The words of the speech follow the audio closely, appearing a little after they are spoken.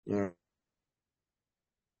Yeah.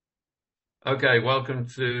 Okay, welcome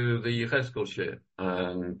to the Yechezkel Shiur,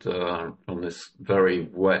 and on this very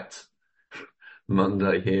wet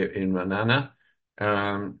Monday here in Ranana.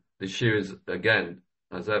 The Shiur is again,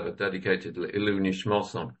 as ever, dedicated to Ilu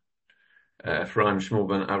Nishmoson, Ephraim Shmuel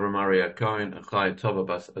ben Avram Cohen, Achai Tova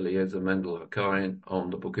bas Eliezer Mendel HaKohen, on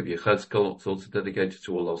the book of Yechezkel. It's also dedicated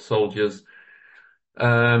to all our soldiers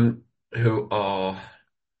who are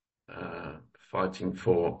fighting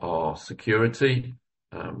for our security.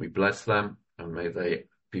 We bless them, and may they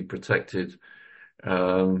be protected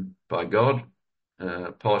by God,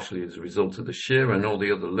 partially as a result of the Shiur and all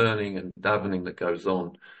the other learning and davening that goes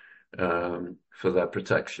on for their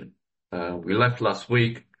protection. We left last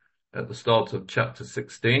week at the start of chapter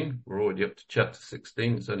 16. We're already up to chapter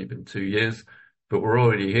 16. It's only been 2 years, but we're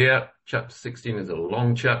already here. Chapter 16 is a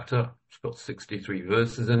long chapter. It's got 63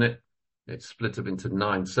 verses in it. It's split up into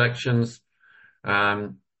 9 sections.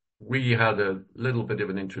 We had a little bit of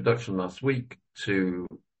an introduction last week to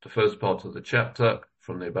the first part of the chapter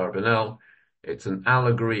from the Abarbanel. It's an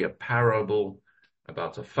allegory, a parable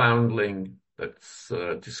about a foundling that's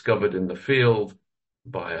discovered in the field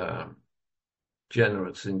by a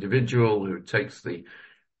generous individual who takes the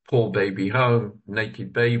poor baby home,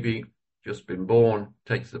 naked baby, just been born,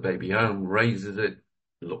 takes the baby home, raises it,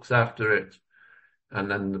 looks after it, and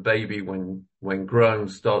then the baby, when grown,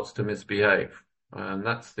 starts to misbehave. And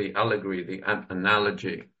that's the allegory, the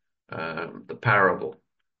analogy, the parable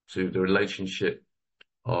to the relationship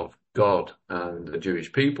of God and the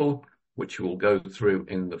Jewish people, which we'll go through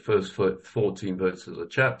in the first 14 verses of the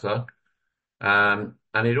chapter. And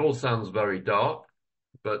it all sounds very dark,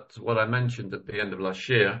 but what I mentioned at the end of last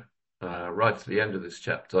year, right to the end of this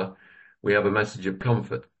chapter, we have a message of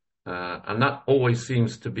comfort. And that always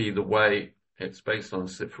seems to be the way. It's based on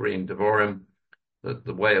Sifri and Devorim.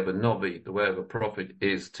 The way of a Novi, the way of a prophet,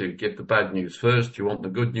 is to give the bad news first. You want the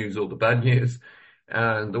good news or the bad news?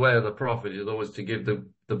 And the way of the prophet is always to give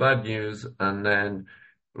the bad news, and then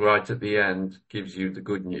right at the end gives you the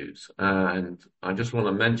good news. And I just want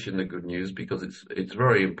to mention the good news because it's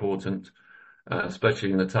very important,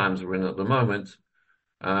 especially in the times we're in at the moment,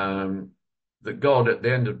 that God at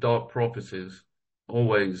the end of dark prophecies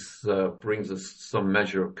always brings us some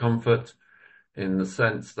measure of comfort, in the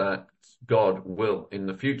sense that God will, in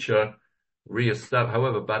the future, reestablish,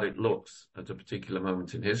 however bad it looks at a particular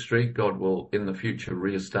moment in history, God will, in the future,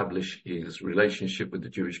 reestablish his relationship with the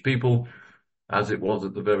Jewish people, as it was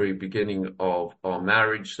at the very beginning of our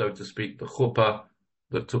marriage, so to speak, the chuppah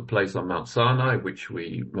that took place on Mount Sinai, which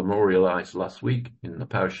we memorialized last week in the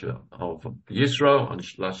parasha of Yisro on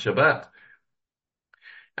last Shabbat.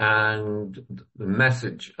 And the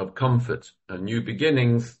message of comfort and new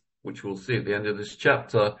beginnings, which we'll see at the end of this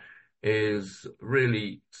chapter, is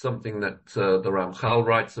really something that the Ramchal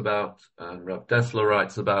writes about and Rav Dessler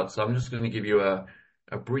writes about. So I'm just going to give you a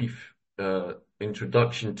brief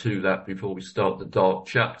introduction to that before we start the dark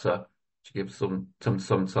chapter, to give some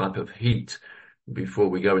type of heat before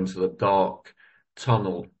we go into the dark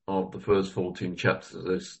tunnel of the first 14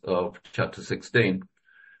 chapters of chapter 16.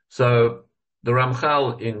 So the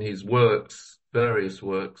Ramchal, in his works, various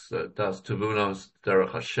works, Das Tuvunos,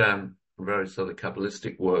 Derech Hashem, various other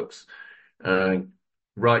Kabbalistic works,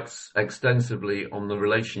 writes extensively on the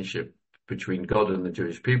relationship between God and the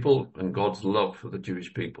Jewish people and God's love for the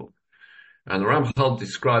Jewish people. And the Ramchal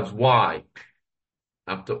describes why,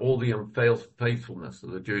 after all the unfaithfulness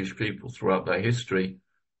of the Jewish people throughout their history,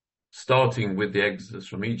 starting with the exodus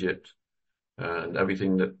from Egypt, and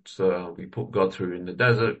everything that we put God through in the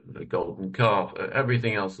desert, the golden calf,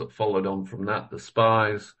 everything else that followed on from that, the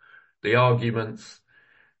spies, the arguments,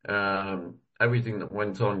 everything that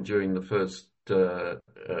went on during the first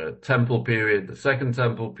temple period, the second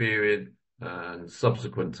temple period, and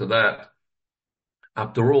subsequent to that.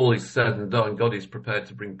 After all is said and done, God is prepared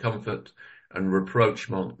to bring comfort and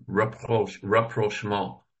rapprochement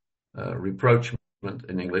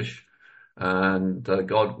in English. And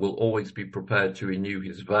God will always be prepared to renew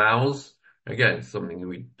his vows. Again,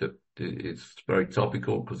 something that is very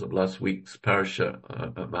topical because of last week's parasha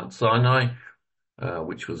at Mount Sinai,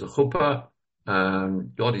 which was a chuppah.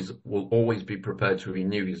 God will always be prepared to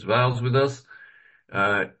renew his vows with us,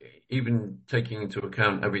 even taking into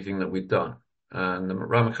account everything that we've done. And the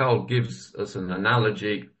Ramchal gives us an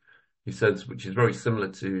analogy, he says, which is very similar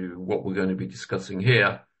to what we're going to be discussing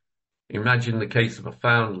here. Imagine the case of a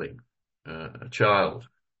foundling, a child,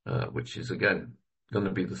 which is again going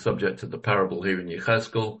to be the subject of the parable here in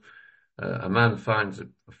Yechezkel. A man finds a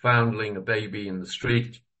foundling, a baby in the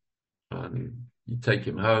street, and you take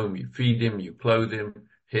him home, you feed him, you clothe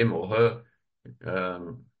him or her,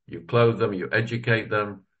 you clothe them, you educate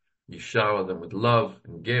them, You shower them with love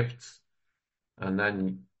and gifts. And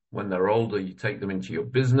then when they're older, you take them into your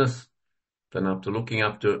business. Then after looking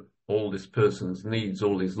after all this person's needs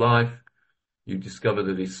all his life, you discover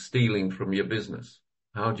that he's stealing from your business.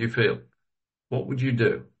 How do you feel? What would you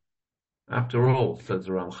do? After all, says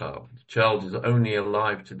the Ramchal, the child is only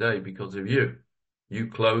alive today because of you. You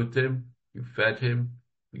clothed him, you fed him,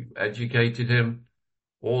 you educated him.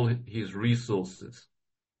 All his resources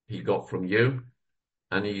he got from you,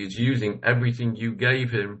 and he is using everything you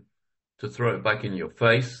gave him to throw it back in your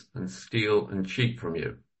face and steal and cheat from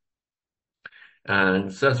you.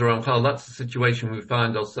 And says the Ramchal, that's the situation we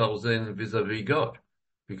find ourselves in vis-a-vis God,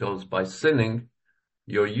 because by sinning,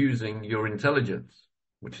 you're using your intelligence,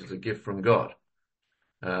 which is a gift from God.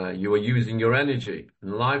 You are using your energy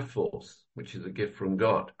and life force, which is a gift from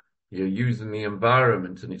God. You're using the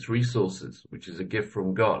environment and its resources, which is a gift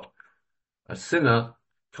from God. A sinner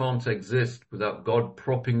can't exist without God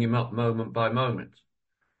propping him up moment by moment.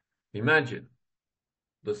 Imagine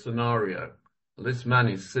the scenario. This man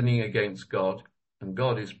is sinning against God, and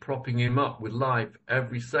God is propping him up with life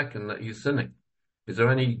every second that he's sinning. Is there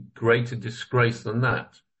any greater disgrace than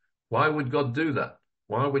that? Why would God do that?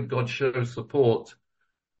 Why would God show support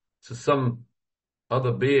to some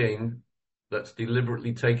other being that's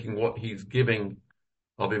deliberately taking what he's giving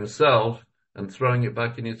of himself and throwing it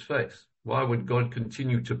back in his face? Why would God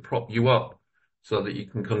continue to prop you up so that you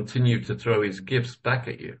can continue to throw his gifts back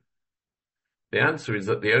at you? The answer is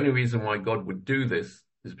that the only reason why God would do this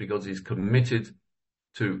is because he's committed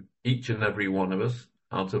to each and every one of us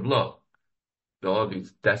out of love. God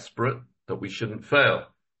is desperate that we shouldn't fail,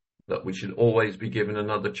 that we should always be given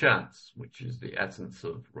another chance, which is the essence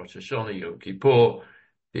of Rosh Hashanah, Yom Kippur,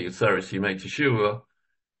 the Aseret Yemei Shiur,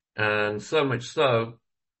 and so much so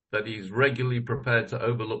that he's regularly prepared to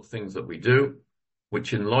overlook things that we do,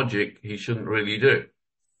 which in logic he shouldn't really do.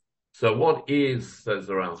 So what is, says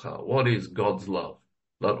the Ramchal, what is God's love?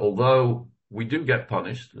 That although we do get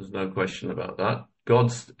punished, there's no question about that,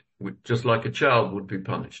 God's, just like a child would be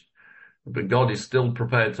punished, but God is still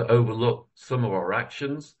prepared to overlook some of our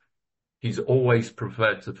actions. He's always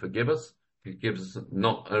prepared to forgive us. He gives us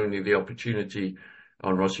not only the opportunity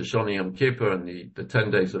on Rosh Hashanah, Yom Kippur, and the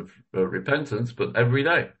 10 days of repentance, but every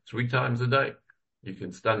day, 3 times a day. You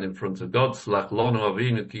can stand in front of God. Slach lonu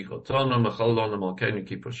avinu ki chotonu, mechal lonu malkeinu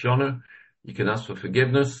ki poshonu. You can ask for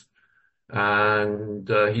forgiveness, and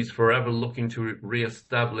he's forever looking to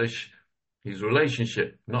re-establish his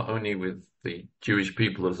relationship, not only with the Jewish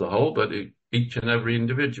people as a whole, but each and every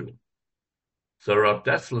individual. So Rav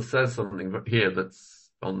Dessler says something here that's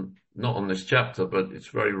not on this chapter, but it's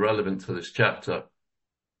very relevant to this chapter.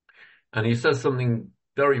 And he says something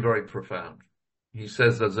very, very profound. He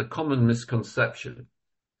says there's a common misconception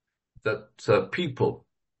that people,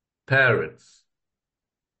 parents,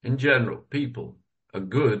 in general, people are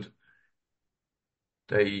good.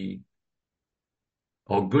 They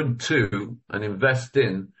are good to and invest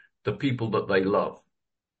in the people that they love.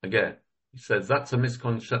 Again, he says that's a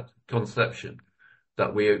misconception,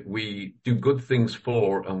 that we do good things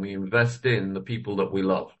for and we invest in the people that we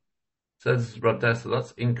love. Says Rav Dessler,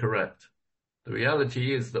 that's incorrect. The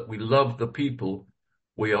reality is that we love the people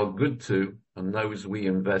we are good to and those we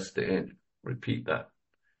invest in. Repeat that.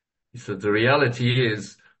 He said the reality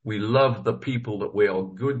is we love the people that we are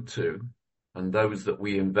good to and those that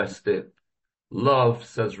we invest in. Love,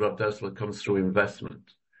 says Rav Dessler, comes through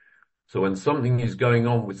investment. So when something is going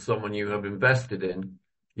on with someone you have invested in,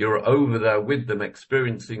 you're over there with them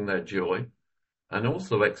experiencing their joy and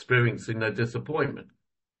also experiencing their disappointment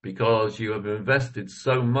because you have invested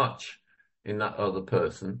so much in that other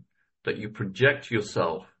person that you project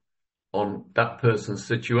yourself on that person's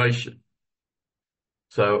situation.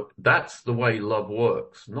 So that's the way love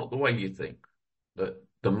works, not the way you think. That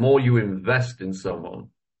the more you invest in someone,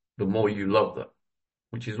 the more you love them,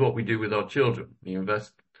 which is what we do with our children. We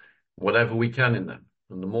invest whatever we can in them.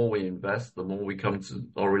 And the more we invest, the more we come to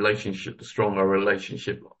our relationship, the stronger our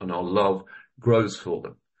relationship and our love grows for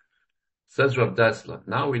them. Says Rav Dessler,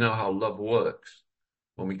 now we know how love works.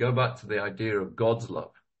 When we go back to the idea of God's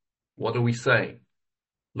love, what are we saying?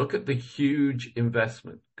 Look at the huge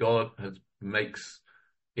investment God makes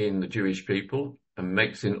in the Jewish people and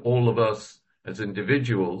makes in all of us as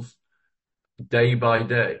individuals, day by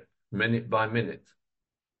day, minute by minute,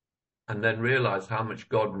 and then realize how much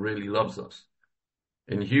God really loves us.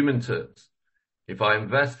 In human terms, if I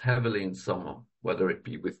invest heavily in someone, whether it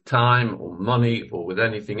be with time or money or with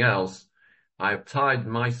anything else, I have tied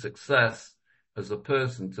my success as a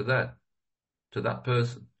person to that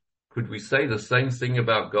person. Could we say the same thing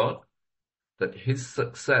about God? That his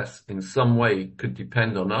success in some way could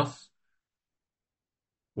depend on us?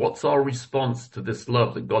 What's our response to this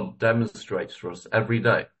love that God demonstrates for us every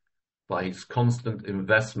day by his constant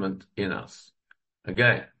investment in us?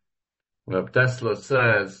 Again, Reb Dessler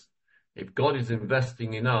says, if God is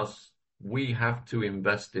investing in us, we have to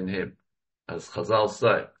invest in him. As Chazal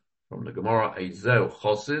say, from the Gemara, Eizeu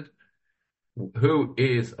Chosid, who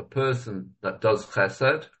is a person that does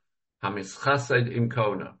chesed? Hamis chesed im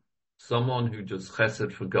kona, someone who does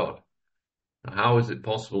chesed for God. Now, how is it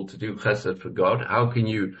possible to do chesed for God? How can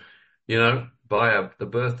you buy the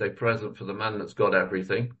birthday present for the man that's got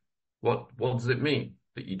everything? What does it mean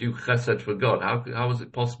that you do chesed for God? How is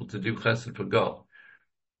it possible to do chesed for God?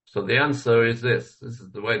 So the answer is this. This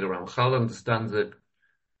is the way the Ramchal understands it.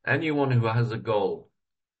 Anyone who has a goal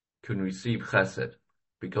can receive chesed,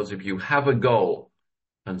 because if you have a goal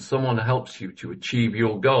and someone helps you to achieve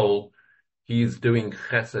your goal, he is doing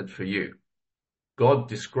chesed for you. God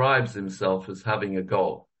describes himself as having a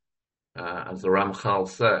goal. As the Ramchal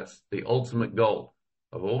says, the ultimate goal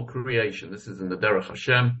of all creation, this is in the Derech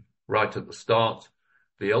Hashem, right at the start,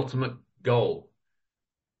 the ultimate goal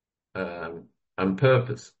and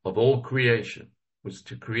purpose of all creation was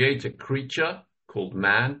to create a creature called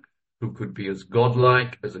man who could be as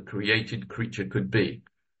godlike as a created creature could be.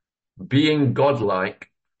 Being godlike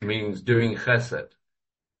means doing chesed.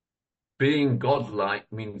 Being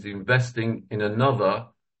godlike means investing in another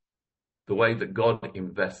the way that God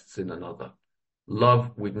invests in another.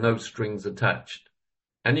 Love with no strings attached.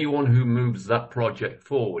 Anyone who moves that project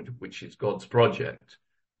forward, which is God's project,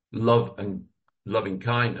 love and loving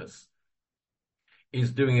kindness,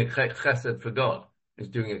 is doing a chesed for God, is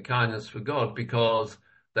doing a kindness for God, because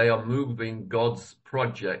they are moving God's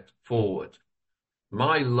project forward.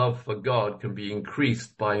 My love for God can be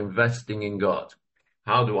increased by investing in God.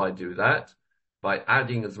 How do I do that? By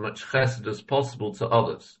adding as much chesed as possible to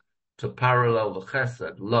others, to parallel the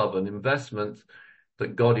chesed, love and investment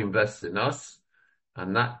that God invests in us.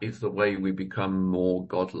 And that is the way we become more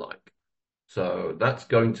godlike. So that's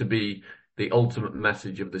going to be the ultimate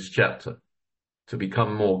message of this chapter, to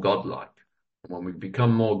become more godlike. And when we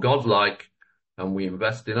become more godlike and we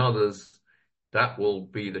invest in others, that will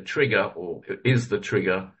be the trigger, or it is the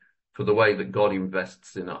trigger, for the way that God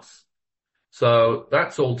invests in us. So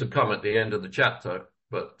that's all to come at the end of the chapter,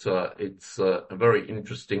 but it's a very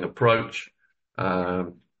interesting approach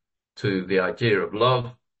to the idea of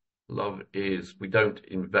love. Love is, we don't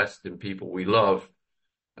invest in people we love.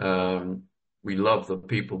 We love the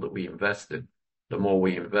people that we invest in. The more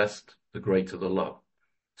we invest, the greater the love.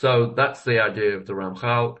 So that's the idea of the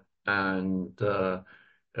Ramchal and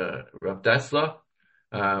Rav Dessler.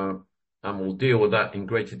 And we'll deal with that in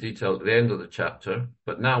greater detail at the end of the chapter.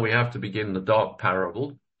 But now we have to begin the dark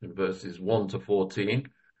parable in verses 1 to 14,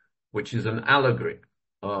 which is an allegory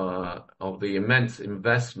of the immense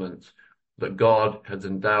investment that God has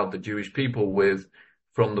endowed the Jewish people with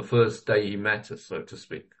from the first day he met us, so to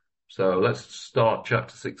speak. So let's start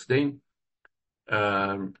chapter 16,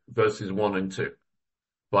 verses 1 and 2.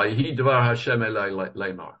 Vayhi dvar Hashem elai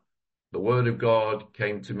lemar. The word of God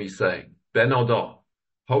came to me saying, Ben Adam,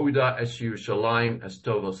 Hoda es Yerushalayim es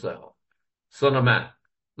tovosel. Son of man,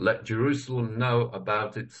 let Jerusalem know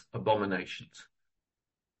about its abominations.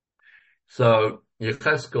 So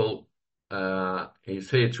Yecheskel is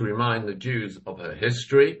here to remind the Jews of her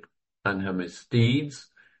history and her misdeeds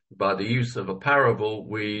by the use of a parable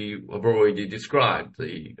we have already described,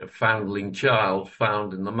 the foundling child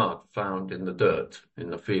found in the mud, found in the dirt, in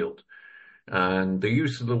the field. And the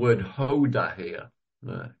use of the word Hoda here,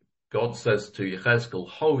 God says to Yecheskel,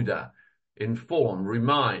 Hoda, inform,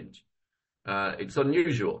 remind. It's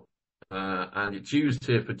unusual, and it's used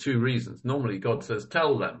here for two reasons. Normally God says,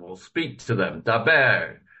 tell them, or speak to them,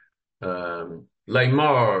 daber,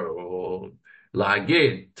 lemar, or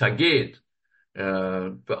lagid, tagid.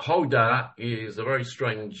 But Hoda is a very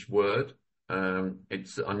strange word.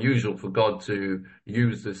 It's unusual for God to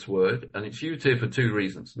use this word, and it's used here for two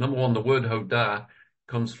reasons. Number one, the word Hoda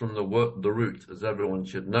comes from the root, as everyone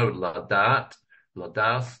should know, ladat,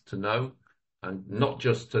 ladas, to know, and not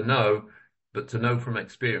just to know, but to know from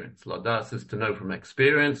experience. Ladas is to know from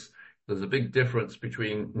experience. There's a big difference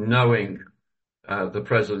between knowing the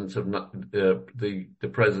president of the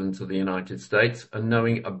president of the United States and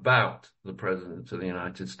knowing about the president of the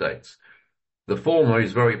United States. The former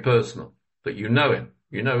is very personal, that you know him,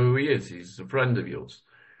 you know who he is, he's a friend of yours.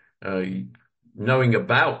 Knowing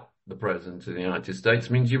about the president of the United States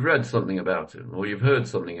means you've read something about him or you've heard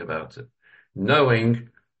something about it. Knowing,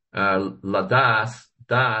 ladas,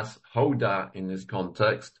 das, hoda in this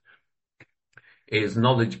context, is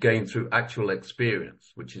knowledge gained through actual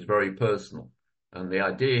experience, which is very personal. And the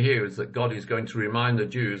idea here is that God is going to remind the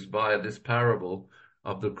Jews via this parable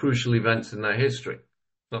of the crucial events in their history,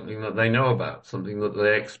 something that they know about, something that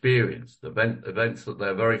they experienced, events that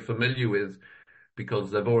they're very familiar with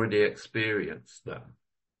because they've already experienced them.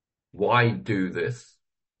 Why do this?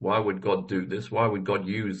 Why would God do this? Why would God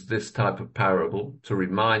use this type of parable to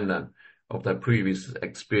remind them of their previous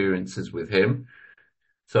experiences with him?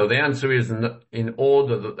 So the answer is in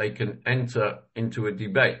order that they can enter into a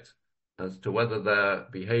debate as to whether their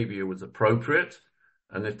behavior was appropriate,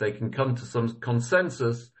 and if they can come to some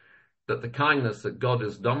consensus that the kindness that God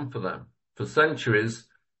has done for them for centuries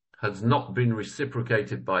has not been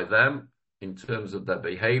reciprocated by them in terms of their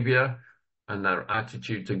behavior and their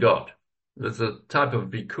attitude to God. There's a type of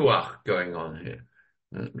vikuach going on here.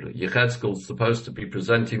 Yechezkel's supposed to be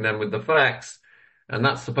presenting them with the facts, and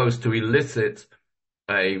that's supposed to elicit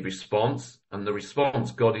a response, and the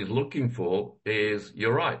response God is looking for is,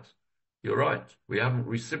 you're right. You're right. We haven't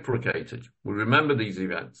reciprocated. We remember these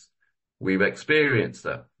events. We've experienced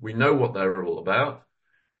them. We know what they're all about,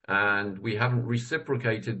 and we haven't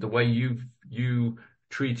reciprocated the way you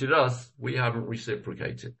treated us. We haven't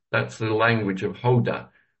reciprocated. That's the language of Hoda.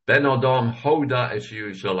 Ben Adam Hoda es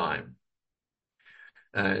Yerushalayim.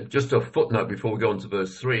 Just a footnote before we go on to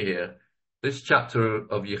verse 3 here. This chapter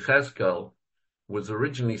of Yechezkel was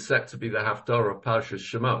originally set to be the Haftarah of Parshas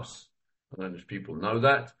Shemos. I don't know if people know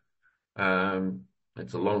that.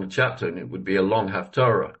 It's a long chapter and it would be a long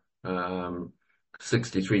Haftarah,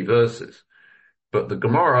 63 verses. But the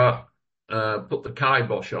Gemara put the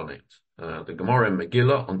kibosh on it. The Gemara in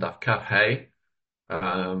Megillah on Daf Kaf Hey,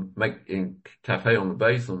 in Kaf Hey on the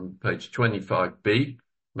base on page 25b,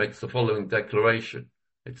 makes the following declaration.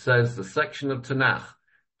 It says, the section of Tanakh,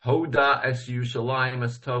 Hoda es Yerushalayim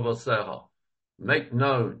es Tovaseha, make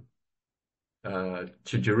known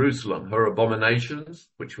to Jerusalem her abominations,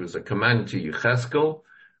 which was a command to Yechezkel,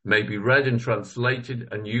 may be read and translated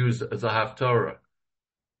and used as a Haftarah.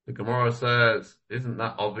 The Gemara says, isn't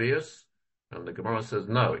that obvious? And the Gemara says,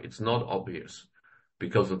 no, it's not obvious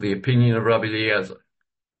because of the opinion of Rabbi Eliezer.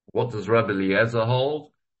 What does Rabbi Eliezer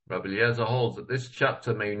hold? Rabbi Eliezer holds that this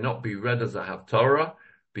chapter may not be read as a Haftarah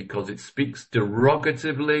because it speaks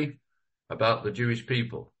derogatively about the Jewish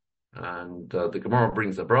people. And the Gemara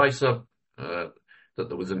brings a brisa that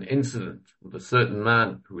there was an incident with a certain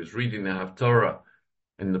man who was reading the Haftarah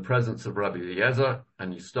in the presence of Rabbi Eliezer,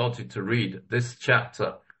 and he started to read this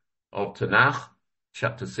chapter of Tanakh,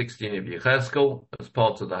 chapter 16 of Yechezkel, as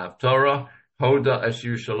part of the Haftarah. Hoda es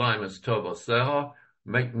Yerushalayim es Tovaseha,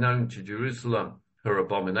 make known to Jerusalem her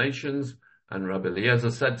abominations. And Rabbi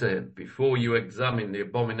Eliezer said to him, before you examine the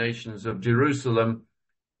abominations of Jerusalem,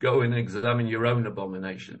 go and examine your own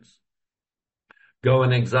abominations. Go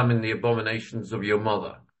and examine the abominations of your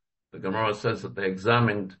mother. The Gemara says that they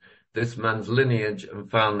examined this man's lineage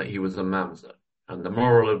and found that he was a mamzer. And the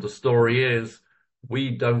moral of the story is,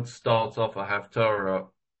 we don't start off a Haftarah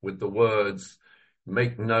with the words,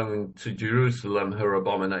 make known to Jerusalem her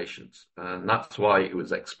abominations. And that's why it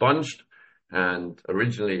was expunged. And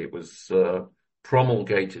originally it was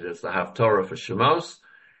promulgated as the Haftarah for Shemos,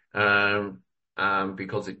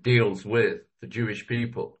 because it deals with the Jewish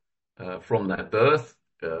people from their birth,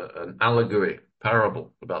 an allegory,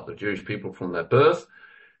 parable about the Jewish people from their birth,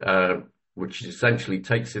 which essentially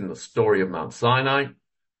takes in the story of Mount Sinai,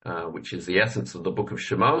 which is the essence of the book of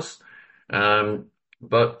Shemos.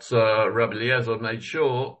 But Rabbi Eliezer made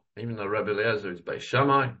sure, even though Rabbi Eliezer is Beis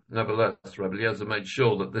Shammai, nevertheless, Rabbi Eliezer made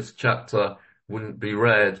sure that this chapter wouldn't be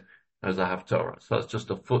read as a Haftarah. So that's just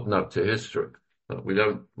a footnote to history. We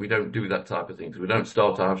don't do that type of thing. We don't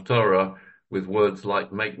start a Haftarah with words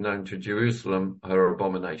like make known to Jerusalem her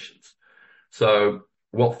abominations. So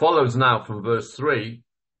what follows now from verse 3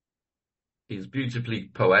 is beautifully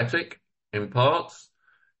poetic in parts.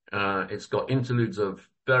 It's got interludes of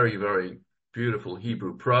very, very beautiful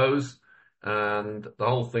Hebrew prose, and the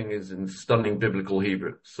whole thing is in stunning biblical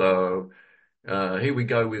Hebrew. So here we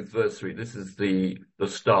go with verse 3. This is the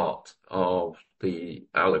start of the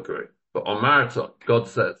allegory. But Omarta, God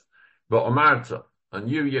says, but Omarta, and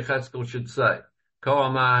you, Yechezkel, should say, Ko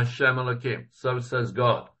Amar Hashem Elokim, so says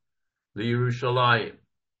God, the Yerushalayim,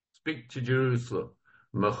 speak to Jerusalem,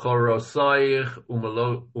 Mechorosayich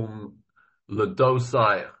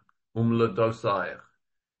Ledosayich,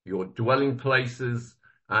 your dwelling places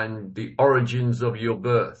and the origins of your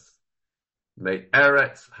birth. Me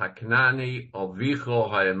Eretz Haknani Avicho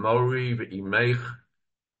Haemori V'imech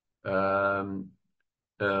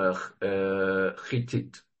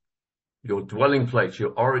Chitit. Your dwelling place,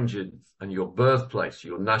 your origins, and your birthplace,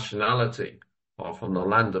 your nationality are from the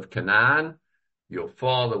land of Canaan. Your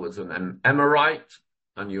father was an Amorite,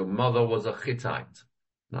 and your mother was a Hittite.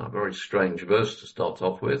 Now, a very strange verse to start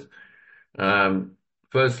off with.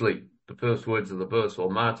 firstly, the first words of the verse,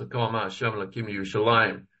 Omar Takama Hashem Lakim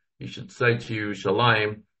Yerushalayim. You should say to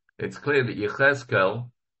Yerushalayim. It's clear that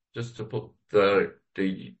Yechezkel, just to put the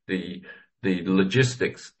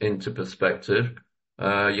logistics into perspective,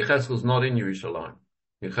 Yechezkel's not in Yerushalayim.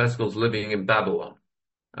 Yechezkel's living in Babylon.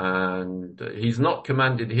 And he's not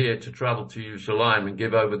commanded here to travel to Yerushalayim and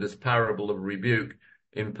give over this parable of rebuke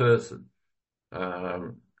in person.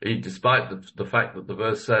 Despite the fact that the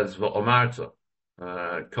verse says, V'omarta,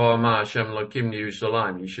 Ka'amah Hashem Lokim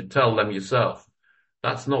Yerushalayim, you should tell them yourself.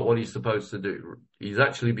 That's not what he's supposed to do. He's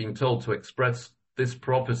actually being told to express this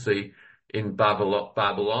prophecy in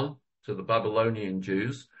Babylon to the Babylonian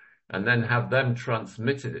Jews, and then have them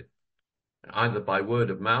transmitted it, either by word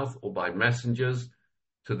of mouth or by messengers,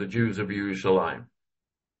 to the Jews of Yerushalayim.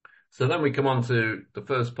 So then we come on to the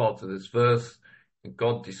first part of this verse.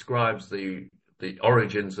 God describes the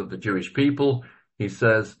origins of the Jewish people. He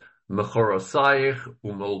says, Mechorosayich,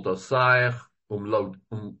 Umoldosayich,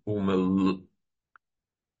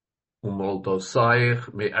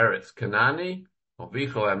 Umoldosayich, Me'eretz Kanani,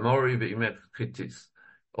 Ovich Hoemori ve'imech Chitis.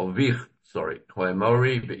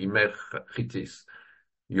 Hoemori ve'imech Chitis.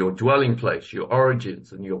 Your dwelling place, your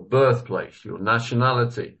origins and your birthplace, your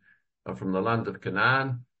nationality are from the land of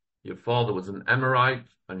Canaan. Your father was an Amorite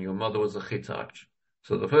and your mother was a Hittite.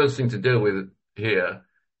 So the first thing to deal with here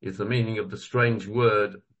is the meaning of the strange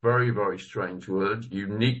word, very, very strange word,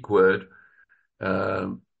 unique word,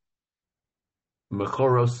 Mechorosayich.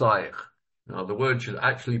 Now the word should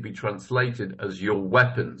actually be translated as your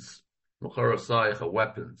weapons. Mechorosayich are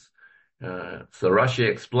weapons. So Rashi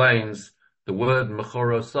explains the word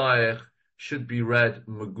Mechorosayich should be read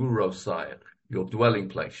Megurosayich, your dwelling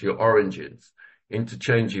place, your origins,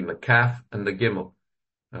 interchanging the Kaf and the Gimel.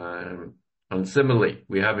 And similarly,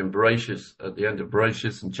 we have in Bereshis, at the end of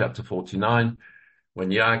Bereshis in chapter 49, when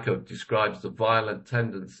Yaakov describes the violent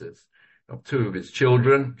tendencies of two of his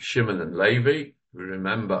children, Shimon and Levi, who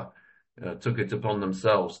remember, took it upon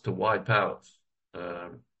themselves to wipe out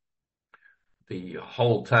the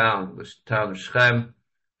whole town, the town of Shechem,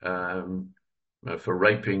 for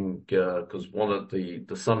raping, because one of the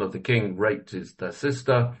son of the king raped their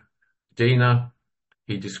sister, Dinah.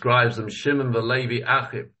 He describes them, Shimon and Levi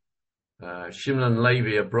Achim. Shimon and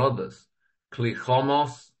Levi are brothers. Kli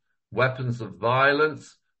chomos, weapons of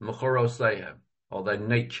violence, Mechoroseihem, or their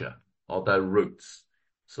nature, or their roots.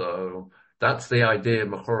 So that's the idea of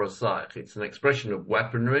Mechorosayich. It's an expression of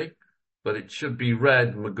weaponry, but it should be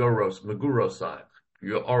read Megurosayich,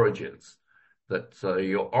 your origins. That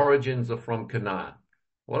your origins are from Canaan.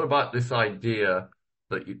 What about this idea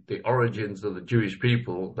that the origins of the Jewish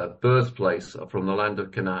people, their birthplace, are from the land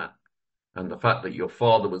of Canaan? And the fact that your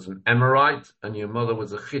father was an Amorite and your mother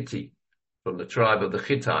was a Hittite from the tribe of the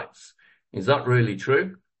Hittites. Is that really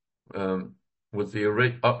true? Was the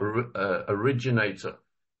originator,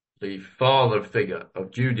 the father figure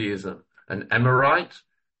of Judaism, an Amorite?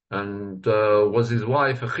 And was his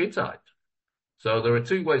wife a Hittite? So there are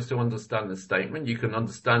two ways to understand this statement. You can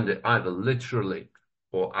understand it either literally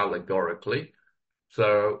or allegorically.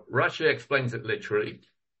 So Rashi explains it literally.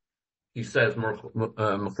 He says, your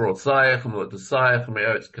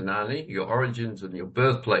origins and your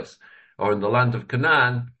birthplace are in the land of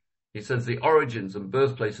Canaan. He says the origins and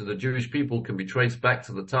birthplace of the Jewish people can be traced back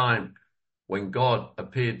to the time when God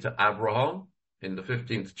appeared to Abraham in the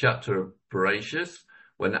 15th chapter of Bereshis,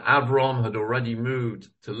 when Abraham had already moved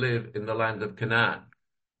to live in the land of Canaan.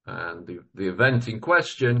 And the event in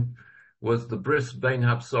question was the Bris Bein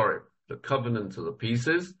Habsarim, the covenant of the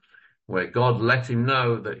pieces, where God let him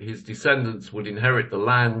know that his descendants would inherit the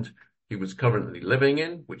land he was currently living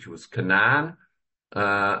in, which was Canaan,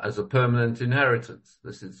 as a permanent inheritance.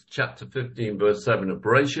 This is chapter 15, verse 7 of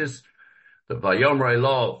Bereshis, that Vayomer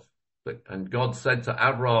Elov, and God said to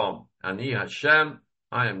Abraham, Ani Hashem,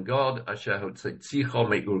 I am God, Asher Hotzitzicha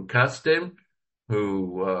me'Ur Kasdim,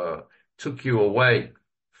 who took you away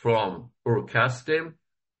from Ur Kasdim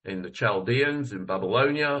in the Chaldeans in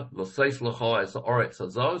Babylonia, Loseis Lecha es Oretz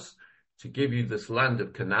Azos, to give you this land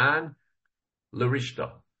of Canaan,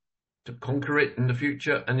 Larishta, to conquer it in the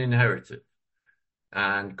future and inherit it.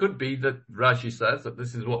 And could be that Rashi says that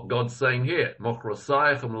this is what God's saying here.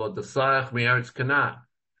 Mochrosayach Amlodasayach Me'eretz Canaan,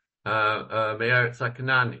 Me'eretz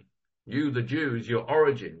HaKanani. You, the Jews, your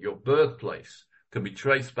origin, your birthplace, can be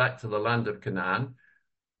traced back to the land of Canaan,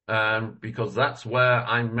 because that's where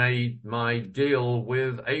I made my deal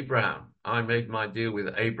with Abraham. I made my deal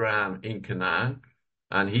with Abraham in Canaan,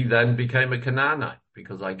 and he then became a Canaanite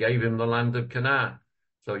because I gave him the land of Canaan.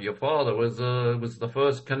 So your father was the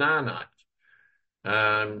first Canaanite.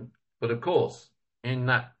 But of course, in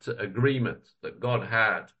that agreement that God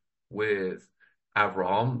had with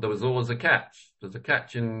Abraham, there was always a catch. There's a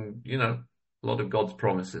catch in, a lot of God's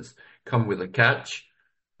promises come with a catch.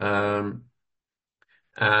 And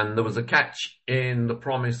there was a catch in the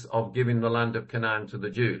promise of giving the land of Canaan to the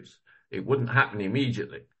Jews. It wouldn't happen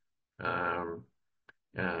immediately. And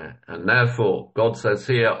therefore, God says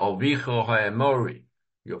here, Avicho ha'emori,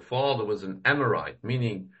 your father was an Amorite,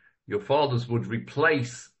 meaning your fathers would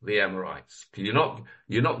replace the Amorites. You're not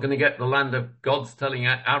going to get the land of God's telling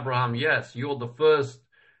Abraham, yes, you're the first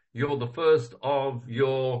of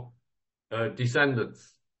your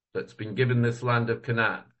descendants that's been given this land of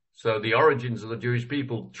Canaan. So the origins of the Jewish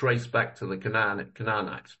people trace back to the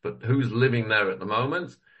Canaanites. But who's living there at the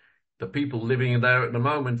moment? The people living there at the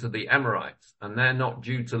moment are the Amorites, and they're not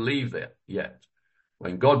due to leave there yet.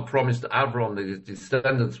 When God promised Abraham that his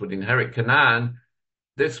descendants would inherit Canaan,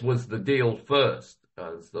 this was the deal first,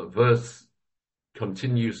 as the verse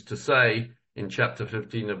continues to say in chapter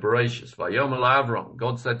 15 of Bereshis. Vayomer Avram,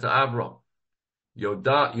 God said to Avram,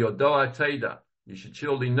 Yoda Teda, you should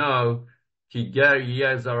surely know, Ki ger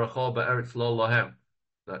yeh zaracho be'eretz lo lahem,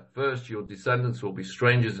 that first your descendants will be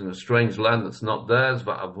strangers in a strange land that's not theirs,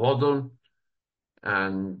 va'avodon,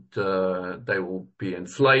 and they will be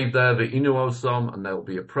enslaved there, ve'inu osam, and they will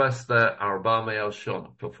be oppressed there, arba me'al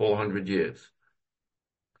shana, for 400 years.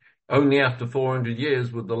 Only after 400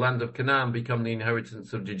 years would the land of Canaan become the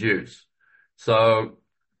inheritance of the Jews. So,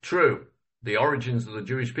 true, the origins of the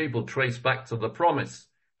Jewish people trace back to the promise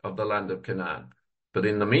of the land of Canaan. But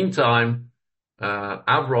in the meantime,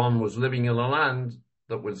 Avram was living in a land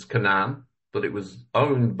that was Canaan, but it was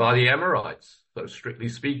owned by the Amorites. So strictly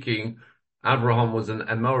speaking, Abraham was an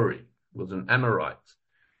Amorite.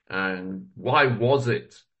 And why was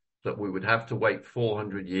it that we would have to wait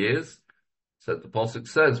 400 years? So the Pasuk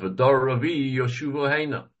says, V'dor Ravi Yoshuvu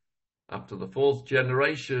Heina. After the fourth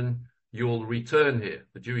generation, you'll return here.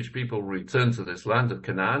 The Jewish people will return to this land of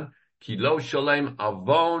Canaan. Ki lo shalem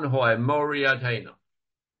avon ha'emori ad heina.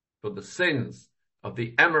 For the sins of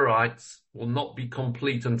the Amorites will not be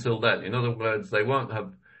complete until then. In other words, they won't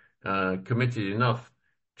have committed enough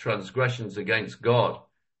transgressions against God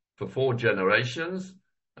for 4 generations,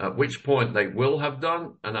 at which point they will have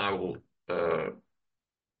done, and I will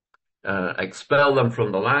expel them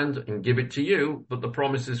from the land and give it to you, but the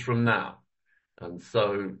promise is from now. And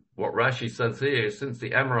so what Rashi says here is, since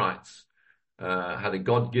the Amorites had a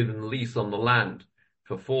God-given lease on the land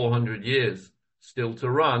for 400 years still to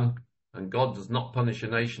run, and God does not punish a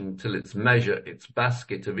nation until its measure, its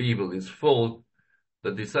basket of evil is full,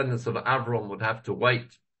 the descendants of Avram would have to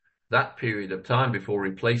wait that period of time before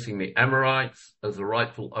replacing the Amorites as the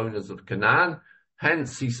rightful owners of Canaan.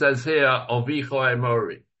 Hence, he says here, Avicho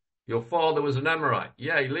Emori, your father was an Amorite.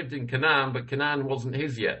 Yeah, he lived in Canaan, but Canaan wasn't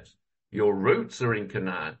his yet. Your roots are in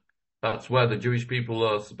Canaan. That's where the Jewish people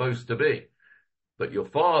are supposed to be. But your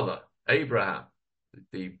father, Abraham,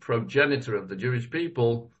 the progenitor of the Jewish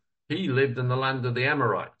people, he lived in the land of the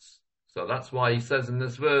Amorites. So that's why he says in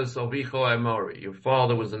this verse, Avicho Emori, your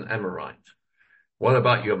father was an Amorite. What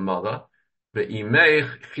about your mother? Ve'imech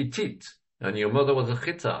Chittit, and your mother was a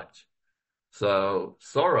Hittite. So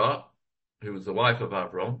Sarah, who was the wife of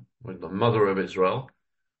Avram, was the mother of Israel.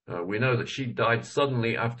 We know that she died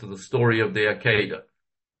suddenly after the story of the Akedah.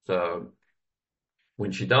 So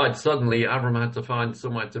when she died suddenly, Avram had to find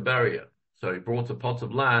somewhere to bury her. So he brought a plot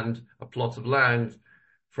of land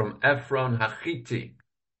from Ephron Hachiti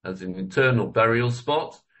as an internal burial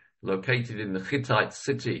spot, located in the Hittite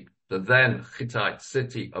city, the then Hittite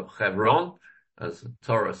city of Hebron, as the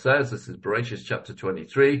Torah says. This is Bereshis chapter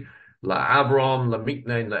 23. LaAvram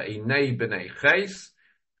lamiknein la'inei b'nei Ches.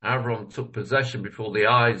 Avram took possession before the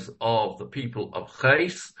eyes of the people of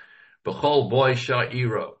Ches, b'chol boy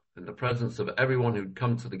sha'iro, in the presence of everyone who'd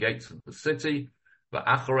come to the gates of the city.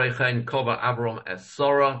 V'acharei chen kova Avram es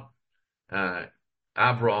Sarah.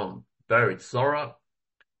 Avram buried Sarah,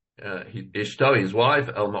 Ishto, his wife,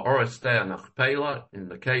 El Ma'oras Machpelah, in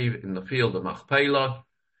the cave in the field of Machpelah,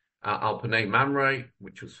 Al Panei Mamre,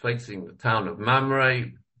 which was facing the town of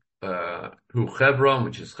Mamre, Hu Hebron,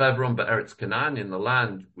 which is Hebron, Be'eretz Canaan, in the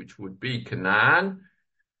land which would be Canaan.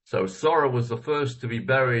 So Sarah was the first to be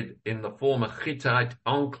buried in the former Hittite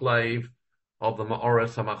enclave of the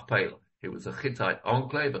Ma'oras HaMachpelah. It was a Hittite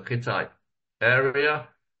enclave, a Hittite area.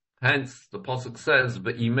 Hence, the Pasuk says,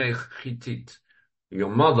 Ve'imech Chittit,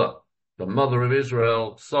 your mother, the mother of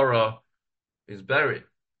Israel, Sarah, is buried.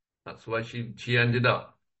 That's where she ended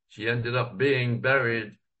up. She ended up being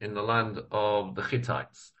buried in the land of the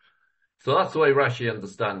Hittites. So that's the way Rashi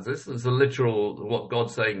understands this. This is a literal, what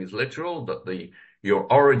God's saying is literal, that the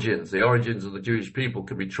origins of the Jewish people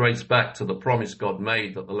could be traced back to the promise God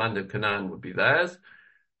made that the land of Canaan would be theirs.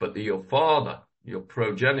 But your father, your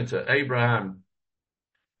progenitor, Abraham,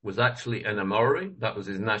 was actually an Amori. That was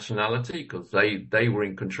his nationality because they were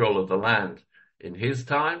in control of the land in his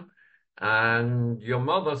time. And your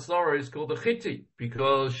mother, Sarah, is called a Hittite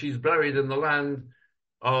because she's buried in the land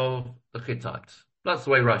of the Hittites. That's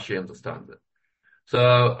the way Rashi understands it.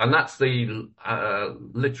 So, and that's the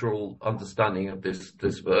literal understanding of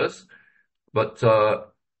this verse. But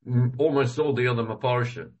almost all the other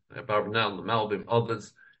Mepharshim, Barbanel, the Malbim,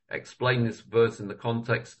 others, explain this verse in the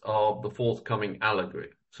context of the forthcoming allegory.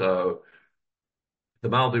 So the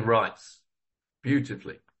Malbim writes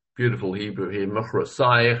beautifully, beautiful Hebrew here,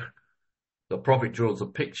 Mechrosayich. The prophet draws a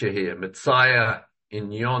picture here, Messiah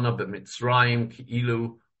in Yonah b'Mitzrayim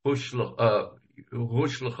ki'ilu hushlecha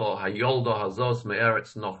hayolda hazos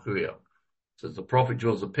me'eretz nochuya. Says the prophet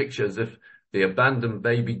draws a picture as if the abandoned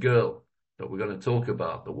baby girl that we're going to talk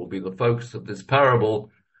about, that will be the focus of this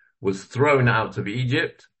parable, was thrown out of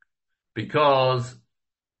Egypt because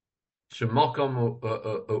Shemokom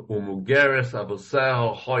umugeres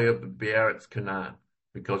aboseho hoya b'eretz Canaan,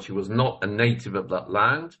 because she was not a native of that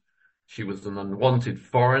land. She was an unwanted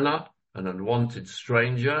foreigner, an unwanted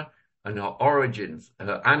stranger, and her origins,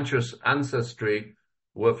 her ancestry,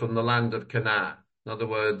 were from the land of Canaan. In other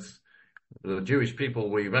words, the Jewish people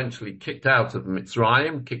were eventually kicked out of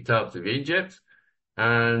Mitzrayim, kicked out of Egypt,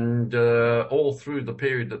 and all through the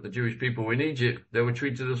period that the Jewish people were in Egypt, they were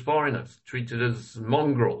treated as foreigners, treated as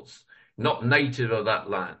mongrels, not native of that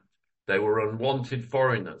land. They were unwanted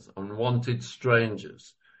foreigners, unwanted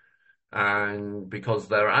strangers. And because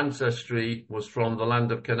their ancestry was from the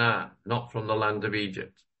land of Canaan, not from the land of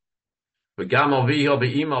Egypt. And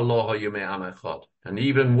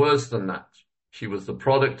even worse than that, she was the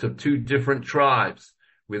product of two different tribes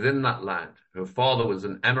within that land. Her father was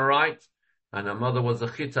an Amorite and her mother was a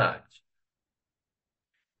Hittite.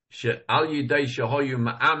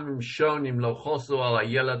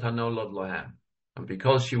 And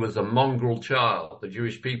because she was a mongrel child, the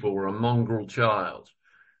Jewish people were a mongrel child.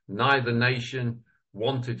 Neither nation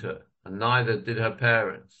wanted her, and neither did her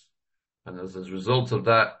parents. And as a result of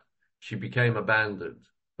that, she became abandoned.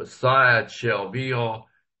 B'sayat she'aviha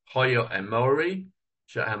hoya emori,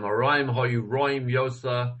 she'amoraim hoyu roim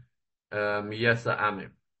yosa miyesa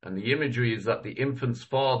amim. And the imagery is that the infant's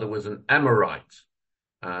father was an Amorite,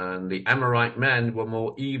 and the Amorite men were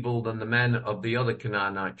more evil than the men of the other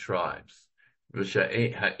Canaanite tribes.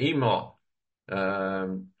 V'she'ima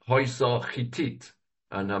hoysa chitit.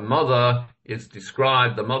 And her mother is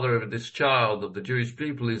described, the mother of this child of the Jewish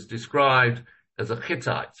people is described as a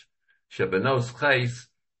Hittite. Shebenos ches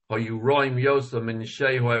hoyu roim yosa min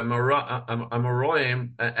shehu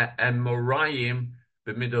Amorayim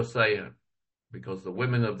b'midoseihem. Because the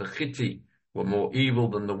women of the Hittite were more evil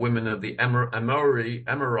than the women of the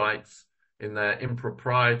Amorites in their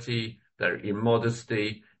impropriety, their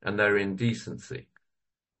immodesty, and their indecency.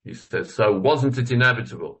 He says, so wasn't it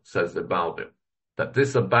inevitable, says the Malbim, that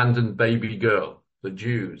this abandoned baby girl, the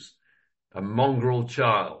Jews, a mongrel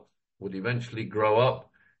child, would eventually grow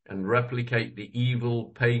up and replicate the evil,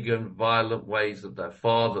 pagan, violent ways of their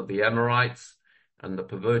father, the Amorites, and the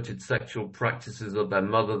perverted sexual practices of their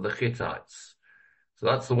mother, the Hittites. So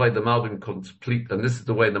that's the way the Malbim complete, and this is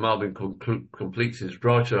the way the Malbim completes his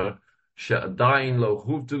drasha. She'adayin lo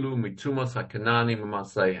huvdelu mitumas haKananim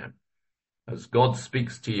u'maseihem. As God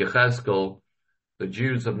speaks to Yechezkel, the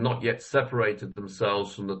Jews have not yet separated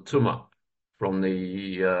themselves from the tumah, from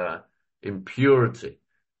the impurity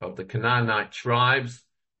of the Canaanite tribes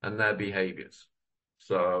and their behaviors.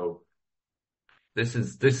 So this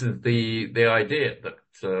is the idea that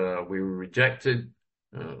we were rejected,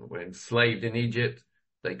 we're enslaved in Egypt.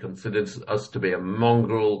 They considered us to be a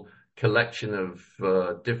mongrel collection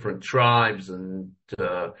of different tribes and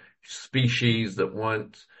species that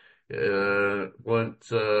weren't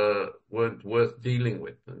worth dealing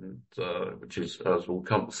with, and which is, as we'll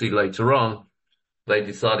see later on, they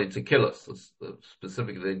decided to kill us.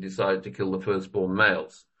 Specifically, they decided to kill the firstborn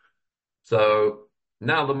males. So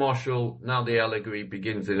now the mashal, now the allegory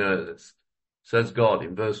begins in earnest. Says God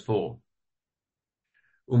in verse 4.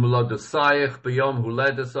 Umladosayich b'yom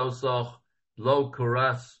huledes osach lo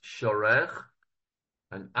kuras shorech.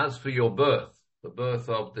 And as for your birth, the birth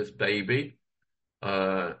of this baby,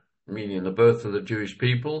 meaning the birth of the Jewish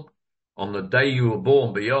people, on the day you were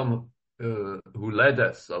born, b'yom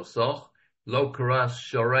huledes osach lo kuras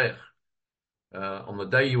shorech. On the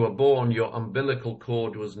day you were born, your umbilical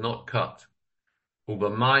cord was not cut.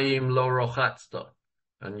 Ubamayim lo rochatzta,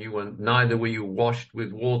 and neither were you washed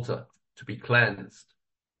with water to be cleansed.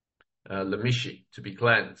 Lemishi, to be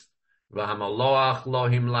cleansed. V'hamaloach lo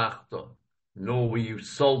himlachta, nor were you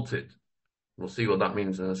salted. We'll see what that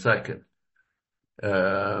means in a second.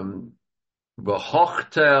 V'hochtel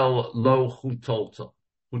lo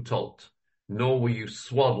hutolt, nor were you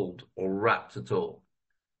swaddled or wrapped at all.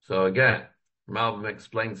 So again, Malbim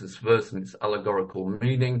explains this verse in its allegorical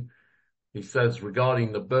meaning. He says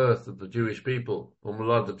regarding the birth of the Jewish people,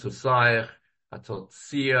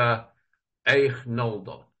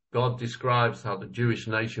 God describes how the Jewish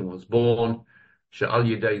nation was born. God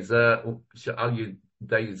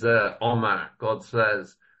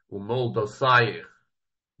says,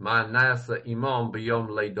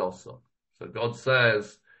 so God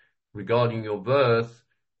says, regarding your birth,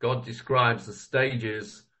 God describes the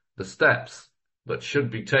stages, the steps that should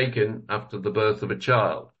be taken after the birth of a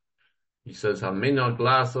child. He says, "Haminag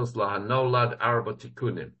lasos lahanolad arba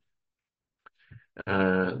tikunim."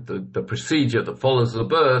 The procedure that follows the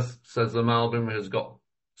birth, says the Malbim, has got,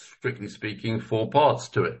 strictly speaking, 4 parts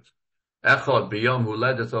to it. Echad biyom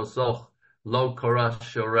huledet osoch lo korash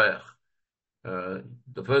shorech.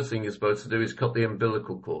 The first thing you're supposed to do is cut the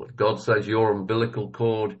umbilical cord. God says your umbilical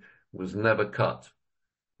cord was never cut.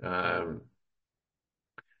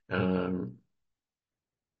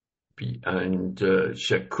 And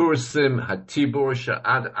shekursim hatibur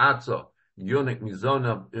sha'ad ato yonik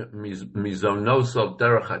mizonosov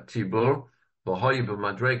derech hatibur v'hoy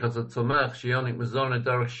b'madrekas hatzomech sheyonik mizona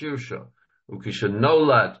derech shusha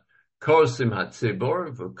ukishanolad korsim hatibur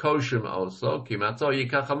v'koshim also kimato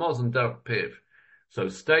yikachamozim derech piv. So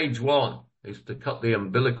stage 1 is to cut the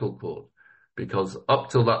umbilical cord, because up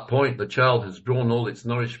till that point the child has drawn all its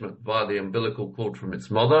nourishment via the umbilical cord from its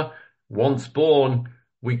mother. Once born,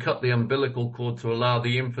 we cut the umbilical cord to allow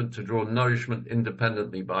the infant to draw nourishment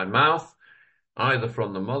independently by mouth, either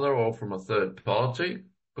from the mother or from a third party.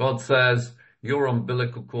 God says, your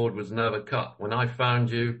umbilical cord was never cut. When I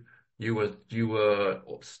found you, you were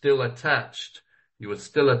still attached. You were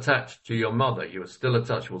still attached to your mother. You were still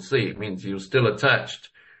attached. We'll see. It means you were still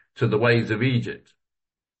attached to the ways of Egypt.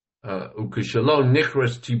 Ukishalon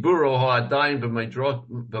nichras tiburo ha'adayin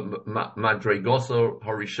b'madregoso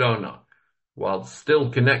harishona. While still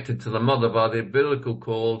connected to the mother by the umbilical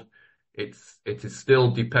cord, it is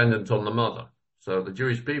still dependent on the mother. So the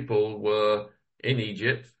Jewish people were in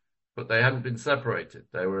Egypt, but they hadn't been separated.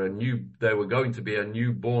 They were going to be a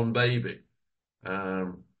newborn baby.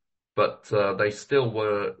 But they still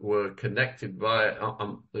were connected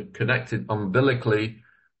connected umbilically,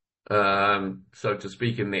 so to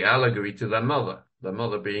speak, in the allegory to their mother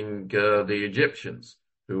being the Egyptians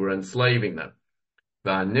who were enslaving them.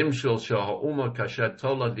 And the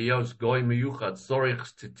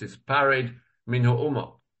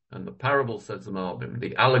parable, says the Malbim,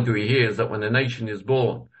 the allegory here is that when a nation is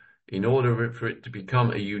born, in order for it to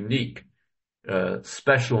become a unique,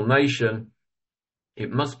 special nation, it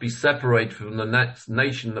must be separated from the next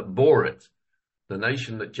nation that bore it, the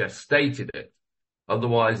nation that gestated it.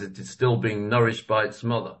 Otherwise, it is still being nourished by its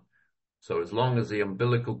mother. So as long as the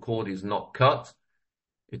umbilical cord is not cut,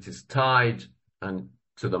 it is tied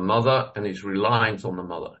to the mother and is reliant on the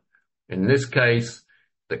mother. In this case,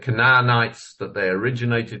 the Canaanites that they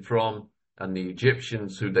originated from and the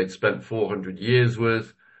Egyptians who they'd spent 400 years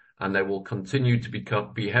with, and they will continue to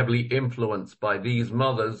be heavily influenced by these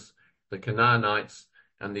mothers, the Canaanites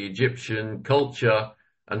and the Egyptian culture,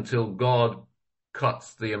 until God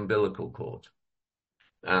cuts the umbilical cord.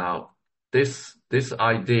 Now, this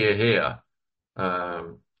idea here,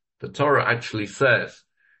 the Torah actually says,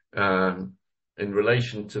 in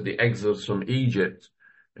relation to the exodus from Egypt,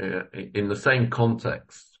 in the same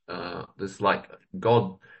context,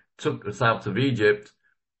 God took us out of Egypt,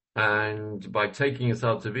 and by taking us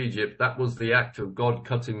out of Egypt, that was the act of God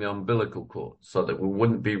cutting the umbilical cord, so that we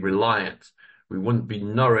wouldn't be reliant, we wouldn't be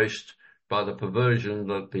nourished by the perversion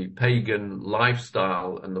of the pagan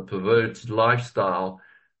lifestyle and the perverted lifestyle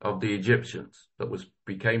of the Egyptians that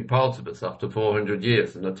became part of us after 400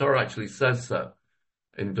 years. And the Torah actually says so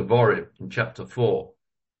in Devarim, in chapter 4.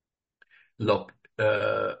 Look,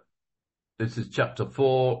 this is chapter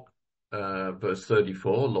 4, verse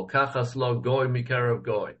 34. Lokachas lo goy mikerev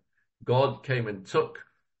goy. God came and took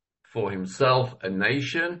for himself a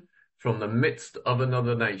nation from the midst of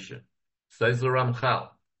another nation. Says the Ramchal,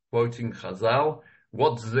 quoting Chazal,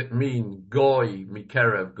 what does it mean, goy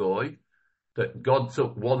mikerev goy? That God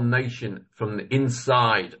took one nation from the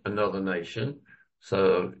inside another nation.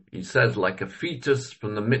 So he says, like a fetus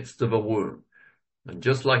from the midst of a womb. And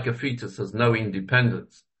just like a fetus has no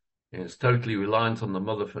independence and is totally reliant on the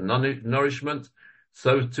mother for nourishment,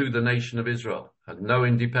 so too the nation of Israel had no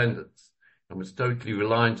independence and was totally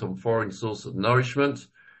reliant on foreign source of nourishment.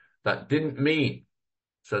 That didn't mean,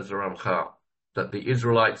 says the Ramchal, that the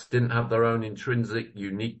Israelites didn't have their own intrinsic,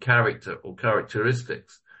 unique character or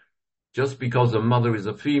characteristics. Just because a mother is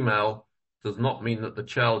a female does not mean that the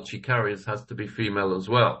child she carries has to be female as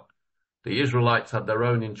well. The Israelites had their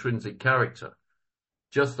own intrinsic character.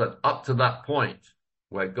 Just that up to that point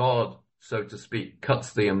where God, so to speak,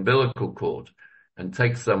 cuts the umbilical cord and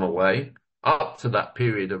takes them away, up to that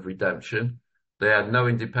period of redemption, they had no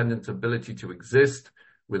independent ability to exist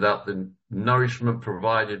without the nourishment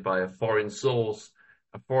provided by a foreign source,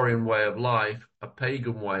 a foreign way of life, a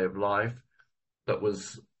pagan way of life that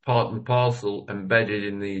was part and parcel embedded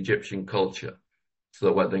in the Egyptian culture.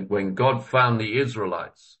 So when God found the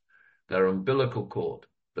Israelites, their umbilical cord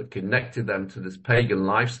that connected them to this pagan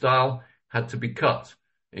lifestyle had to be cut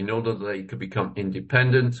in order that they could become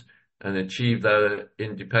independent and achieve their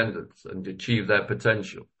independence and achieve their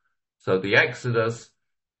potential. So the Exodus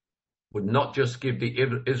would not just give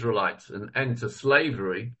the Israelites an end to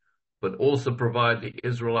slavery, but also provide the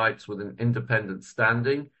Israelites with an independent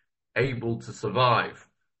standing, able to survive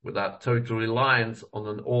without total reliance on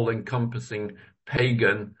an all-encompassing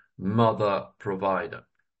pagan mother provider.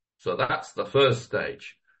 So that's the first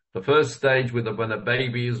stage. The first stage when a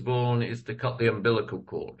baby is born is to cut the umbilical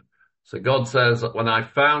cord. So God says, when I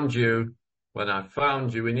found you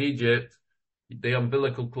in Egypt, the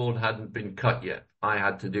umbilical cord hadn't been cut yet. I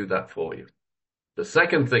had to do that for you. The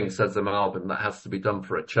second thing, says the Malbim, that has to be done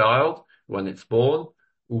for a child when it's born,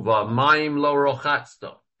 uva maim lo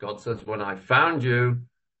rochatzta. God says, when I found you,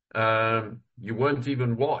 you weren't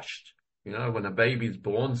even washed. You know, when a baby's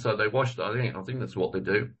born, so they wash. I think that's what they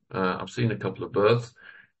do. I've seen a couple of births.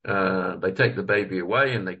 They take the baby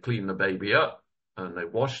away and they clean the baby up and they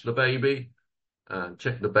wash the baby and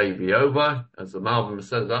check the baby over. As the Malbim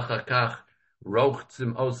says, achakach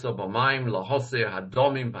rochtzim osa b'mayim lahoseh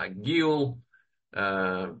hadomim b'gil.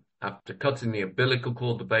 After cutting the umbilical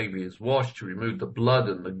cord, the baby is washed to remove the blood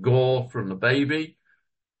and the gore from the baby.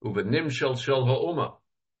 Uva nimshal shel ha'umah.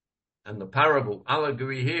 And the parable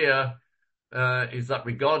allegory here is that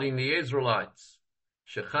regarding the Israelites,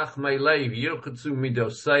 shechach meilev yirchatzu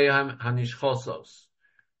midoseihem hanishchosos,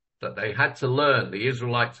 that they had to learn, the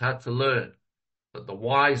Israelites had to learn that the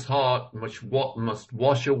wise heart must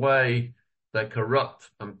wash away their corrupt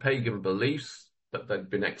and pagan beliefs that they'd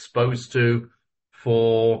been exposed to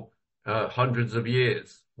for hundreds of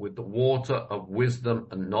years with the water of wisdom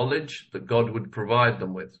and knowledge that God would provide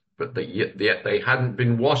them with. But yet they hadn't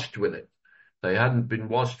been washed with it. They hadn't been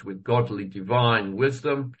washed with godly divine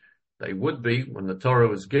wisdom. They would be when the Torah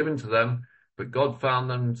was given to them, but God found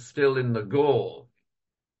them still in the gore,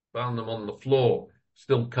 found them on the floor,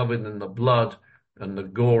 still covered in the blood and the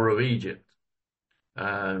gore of Egypt.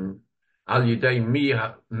 Al yidei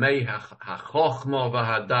mei hachokma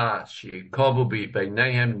v'hadas she'ikovu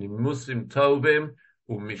b'neihem nimusim tovim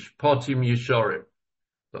u'mishpotim yeshorim.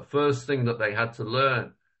 The first thing that they had to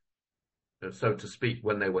learn, so to speak,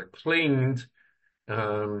 when they were cleaned,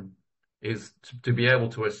 is to be able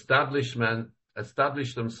to establish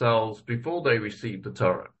themselves before they received the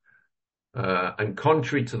Torah. And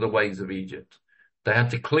contrary to the ways of Egypt, they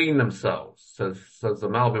had to clean themselves. So says the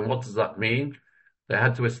Malbim, what does that mean? They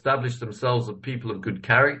had to establish themselves as people of good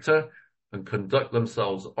character and conduct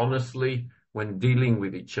themselves honestly when dealing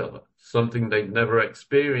with each other, something they'd never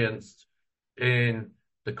experienced in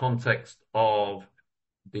the context of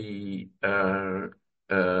the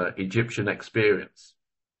Egyptian experience.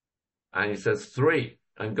 And he says 3.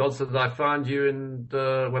 And God says, I found you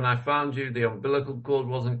when I found you, the umbilical cord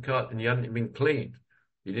wasn't cut and you hadn't been cleaned.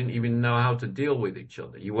 You didn't even know how to deal with each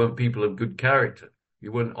other. You weren't people of good character.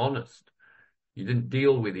 You weren't honest. You didn't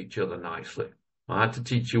deal with each other nicely. I had to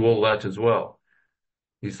teach you all that as well.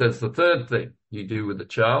 He says the third thing you do with the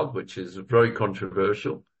child, which is very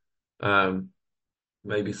controversial.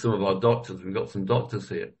 Maybe some of our doctors, we've got some doctors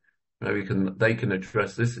here. Maybe they can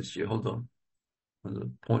address this issue. Hold on. There's a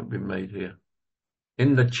point being made here.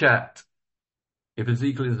 In the chat, if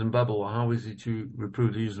Ezekiel is in Babel, how is he to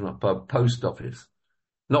reprove the user by post office?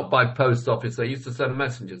 Not by post office. They used to send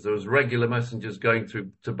messengers. There was regular messengers going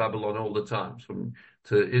through to Babylon all the time,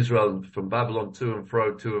 to Israel, from Babylon to and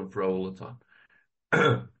fro all the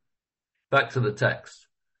time. Back to the text.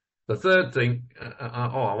 The third thing, I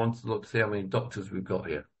want to look to see how many doctors we've got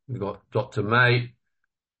here. We've got Dr. May,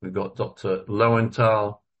 we've got Dr.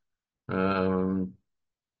 Lowenthal,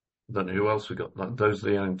 don't know who else we got. Those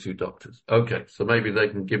are the only 2 doctors. Okay, so maybe they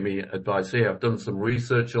can give me advice here. I've done some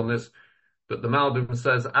research on this, but the Malbim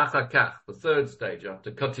says, achakach, the third stage,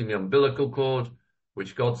 after cutting the umbilical cord,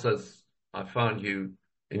 which God says, I found you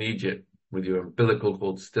in Egypt with your umbilical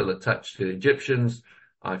cord still attached to the Egyptians.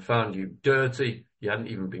 I found you dirty. You hadn't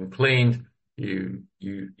even been cleaned. You're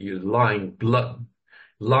lying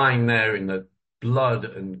there in the blood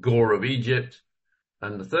and gore of Egypt.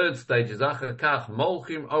 And the third stage is Achar Kach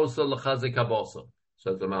Molchim Osa L'Chazik Abosa,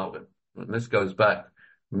 says the Malvin. And this goes back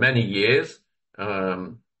many years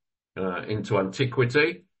into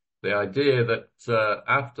antiquity. The idea that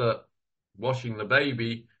after washing the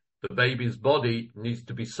baby's body needs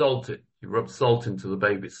to be salted. You rub salt into the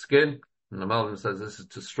baby's skin, and the Malvin says this is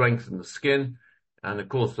to strengthen the skin. And of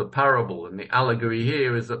course, the parable and the allegory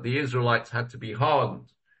here is that the Israelites had to be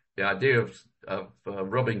hardened. The idea of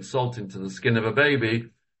rubbing salt into the skin of a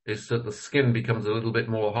baby is that the skin becomes a little bit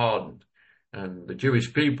more hardened. And the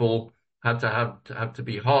Jewish people had to have to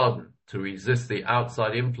be hardened to resist the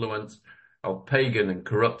outside influence of pagan and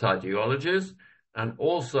corrupt ideologies, and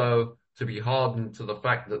also to be hardened to the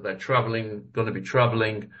fact that they're going to be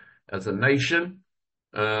traveling as a nation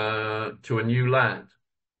to a new land.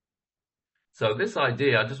 So this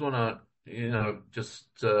idea, I just want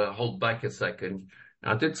to, hold back a second.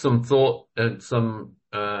 I did some thought and some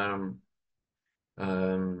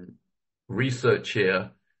research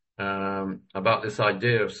here about this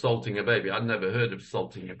idea of salting a baby. I'd never heard of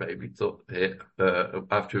salting a baby. Thought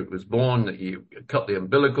after it was born that you cut the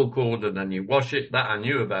umbilical cord and then you wash it. That I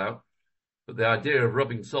knew about. But the idea of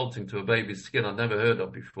rubbing salt into a baby's skin I'd never heard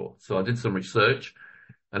of before. So I did some research.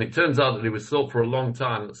 And it turns out that it was thought for a long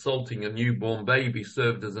time that salting a newborn baby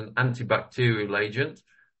served as an antibacterial agent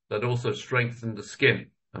that also strengthened the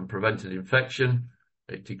skin and prevented infection.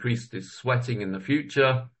 It decreased the sweating in the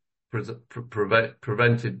future,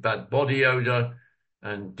 prevented bad body odor,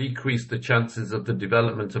 and decreased the chances of the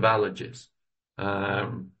development of allergies.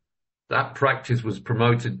 That practice was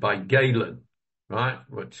promoted by Galen, right?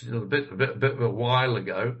 Which is a bit of a while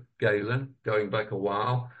ago. Galen, going back a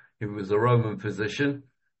while, he was a Roman physician.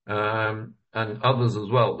 And others as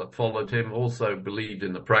well that followed him also believed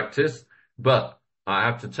in the practice. But I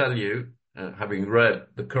have to tell you, having read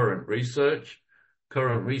the current research,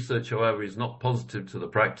 however, is not positive to the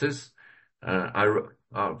practice.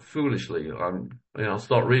 Foolishly, I'll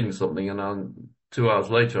start reading something, and 2 hours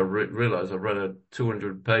later, I realize I've read a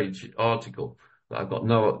 200-page article that I've got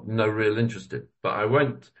no real interest in. But I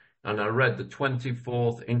went and I read the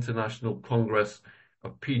 24th International Congress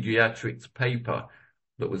of Pediatrics paper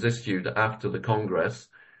that was issued after the Congress,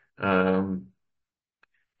 and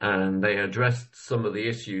they addressed some of the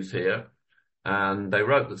issues here, and they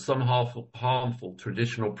wrote that some harmful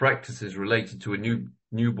traditional practices related to a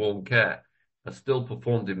newborn care are still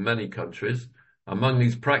performed in many countries. Among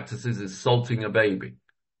these practices is salting a baby.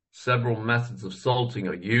 Several methods of salting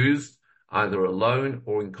are used, either alone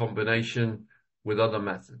or in combination with other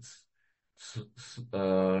methods.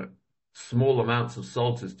 Small amounts of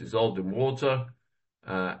salt is dissolved in water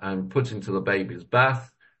and put into the baby's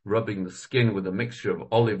bath, rubbing the skin with a mixture of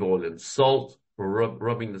olive oil and salt, or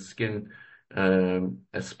rubbing the skin,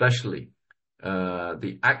 especially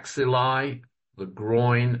the axillae, the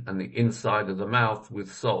groin, and the inside of the mouth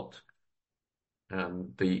with salt.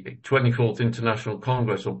 And the 24th International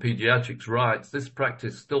Congress on Pediatrics writes, this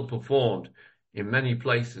practice still performed in many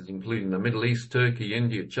places, including the Middle East, Turkey,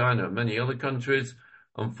 India, China, and many other countries.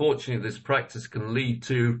 Unfortunately, this practice can lead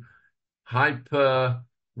to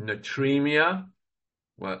hypernatremia.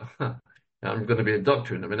 Well, I'm going to be a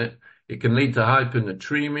doctor in a minute. It can lead to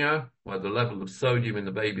hypernatremia, where the level of sodium in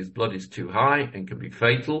the baby's blood is too high and can be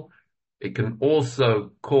fatal. It can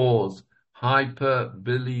also cause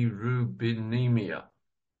hyperbilirubinemia.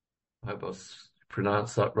 I hope I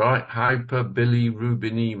pronounced that right.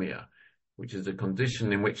 Hyperbilirubinemia, which is a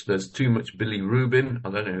condition in which there's too much bilirubin. I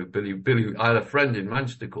don't know who Billy. I had a friend in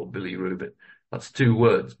Manchester called Billy Rubin. That's 2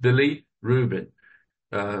 words, Billy Rubin.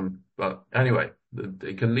 But anyway,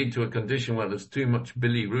 it can lead to a condition where there's too much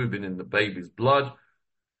bilirubin in the baby's blood.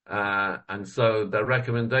 And so their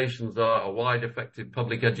recommendations are a wide effective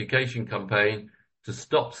public education campaign to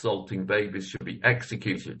stop salting babies should be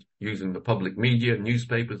executed using the public media,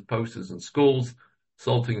 newspapers, posters, and schools.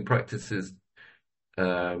 Salting practices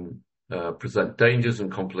present dangers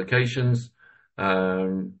and complications,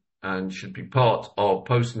 and should be part of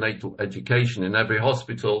postnatal education in every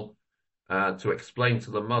hospital, to explain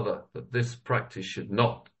to the mother that this practice should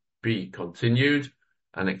not be continued,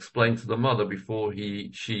 and explain to the mother before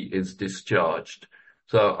she is discharged.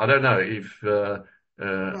 So I don't know if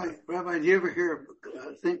Rabbi, do you ever hear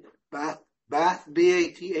bath,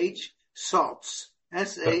 B-A-T-H, salts,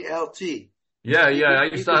 S-A-L-T? Yeah. I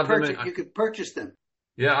used to have them. You could purchase them.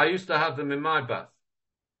 Yeah, I used to have them in my bath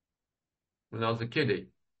when I was a kiddie.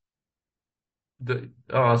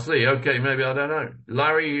 I see. Okay, maybe I don't know.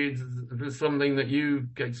 Larry, is this something that you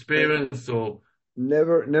experienced or?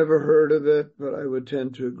 Never heard of it, but I would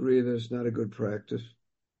tend to agree that it's not a good practice.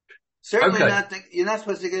 Certainly not. You're not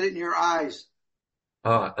supposed to get it in your eyes.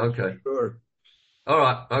 Ah, okay. Sure. All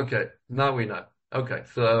right. Okay. Now we know. Okay.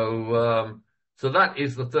 So that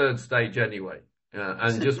is the third stage anyway.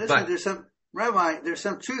 And just Listen, back. there's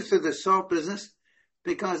some truth to the salt business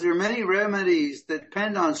because there are many remedies that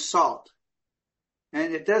depend on salt,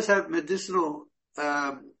 and it does have medicinal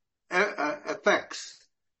effects.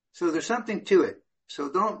 So there's something to it.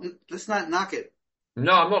 So let's not knock it.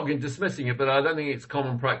 No, I'm not dismissing it, but I don't think it's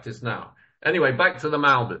common practice now. Anyway, back to the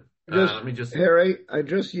Malbim. Let me just. Harry, I'm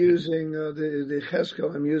just using the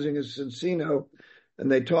Cheskel I'm using is Cincino,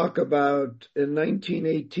 and they talk about in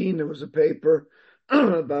 1918 there was a paper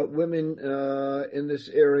about women in this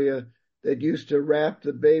area that used to wrap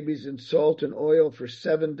the babies in salt and oil for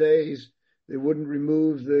 7 days. They wouldn't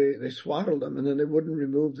remove they swaddled them, and then they wouldn't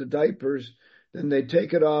remove the diapers. Then they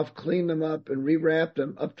take it off, clean them up, and rewrap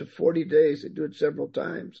them up to 40 days. They do it several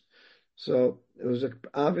times. So it was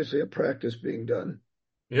obviously a practice being done.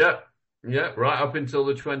 Yeah, right up until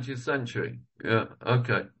the 20th century. Yeah,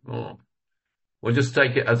 okay. Oh. We'll just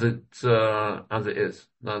take it as it is.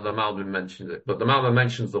 No, the Malbim mentioned it, but the Malbim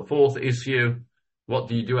mentions the fourth issue. What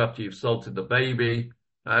do you do after you've salted the baby?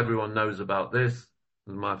 Everyone knows about this. This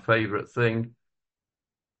is my favorite thing.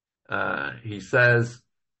 He says,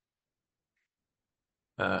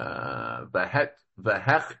 "Vehechtel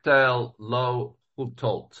lo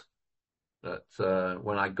chutolt." That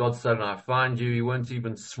when God said, "I find you," you weren't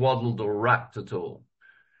even swaddled or wrapped at all.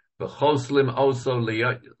 V'choslim also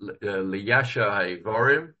liyasha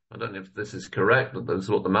ha'vorim. I don't know if this is correct, but that's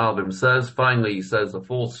what the Malbim says. Finally, he says the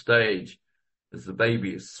fourth stage is the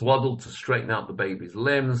baby is swaddled to straighten out the baby's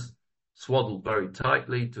limbs, swaddled very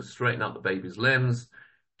tightly to straighten out the baby's limbs.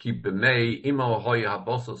 Keep b'mei imo hoya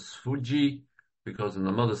habosos fuji, because in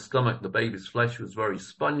the mother's stomach the baby's flesh was very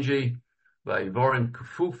spongy. V'avorim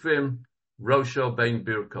kufufim rosho bein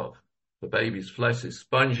birkov. The baby's flesh is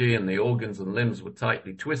spongy and the organs and limbs were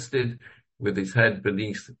tightly twisted with his head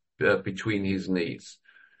between his knees.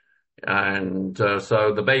 And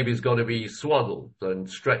so the baby's got to be swaddled and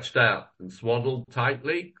stretched out and swaddled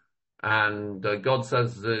tightly. And God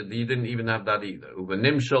says he didn't even have that either.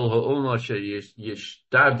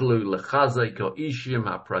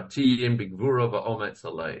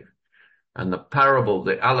 And the parable,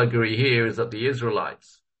 the allegory here is that the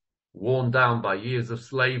Israelites, worn down by years of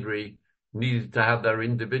slavery, needed to have their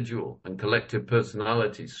individual and collective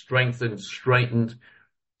personalities strengthened, straightened,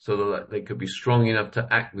 so that they could be strong enough to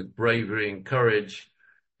act with bravery and courage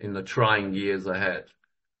in the trying years ahead.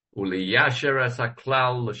 The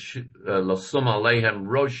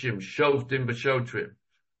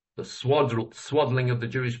swaddling of the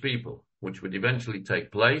Jewish people, which would eventually take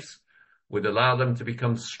place, would allow them to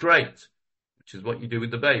become straight, which is what you do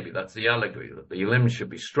with the baby. That's the allegory, that the limbs should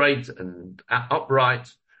be straight and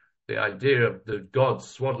upright. The idea of the God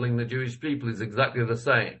swaddling the Jewish people is exactly the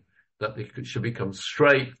same, that they should become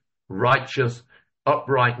straight, righteous,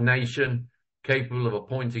 upright nation, capable of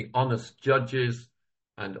appointing honest judges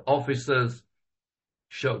and officers.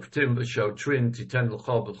 Shoftim v'shotrin titen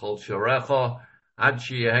l'chol b'chol shorecha, ad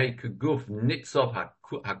sheyeh keguf nitzov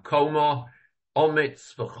hakoma,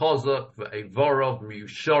 omitz v'chozak v'evorov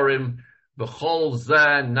miushorim v'chol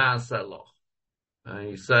zeh naseloch. And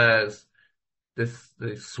he says, the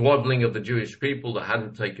swaddling of the Jewish people that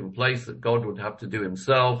hadn't taken place, that God would have to do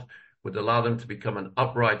himself, would allow them to become an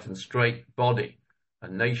upright and straight body, a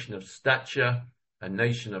nation of stature, a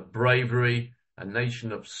nation of bravery, a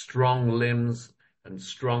nation of strong limbs and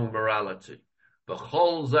strong morality. And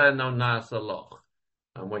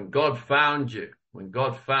when God found you, when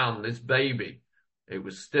God found this baby, it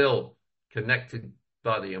was still connected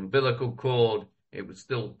by the umbilical cord, it was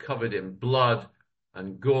still covered in blood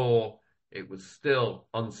and gore, it was still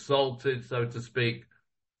unsalted, so to speak,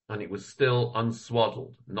 and it was still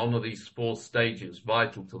unswaddled. None of these four stages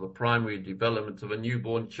vital to the primary development of a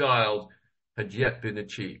newborn child had yet been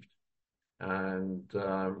achieved. And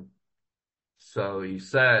so he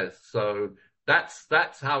says, so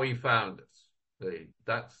that's how he found us.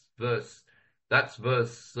 That's verse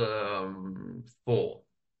 4.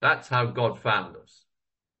 That's how God found us.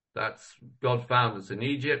 God found us in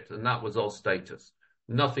Egypt, and that was our status.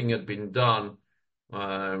 Nothing had been done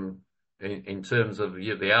in terms of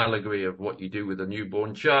the allegory of what you do with a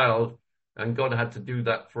newborn child, and God had to do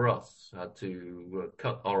that for us. Had to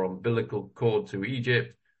cut our umbilical cord to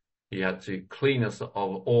Egypt. He had to clean us of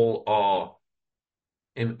all our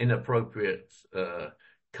inappropriate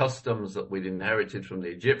customs that we'd inherited from the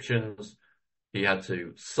Egyptians. He had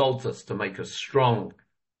to salt us to make us strong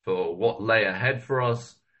for what lay ahead for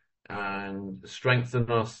us, and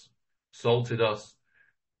strengthen us, salted us.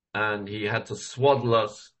 And he had to swaddle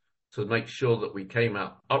us to make sure that we came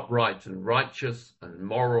out upright and righteous and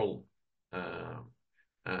moral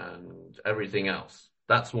and everything else.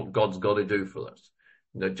 That's what God's got to do for us.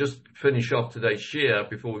 Now, just finish off today's Shiur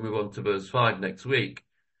before we move on to verse 5 next week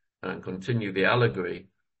and continue the allegory.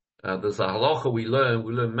 There's a halacha we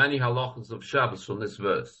learn many halachas of Shabbos from this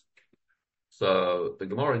verse. So the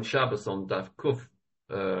Gemara in Shabbos on Daf Kuf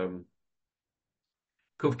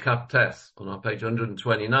Kaptes on our page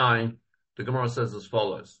 129, the Gemara says as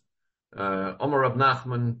follows: Omar Rab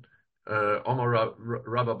Nachman, Omar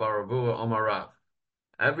Rabba Baravua, Omar Rav.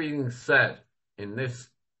 Everything said in this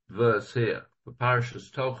verse here, the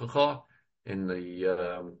Parashas Tochacha, in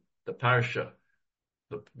the parasha,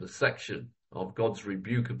 the section of God's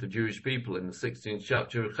rebuke of the Jewish people in the 16th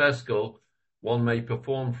chapter of Cheskel, one may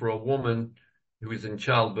perform for a woman who is in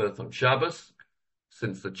childbirth on Shabbos,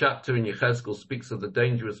 since the chapter in Yecheskel speaks of the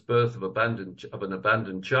dangerous birth of an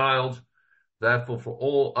abandoned child. Therefore, for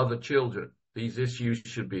all other children, these issues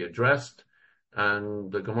should be addressed.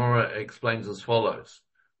 And the Gemara explains as follows: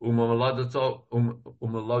 the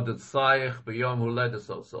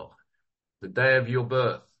day of your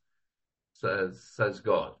birth, says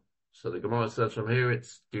God. So the Gemara says from here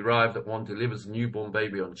it's derived that one delivers a newborn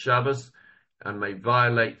baby on Shabbos and may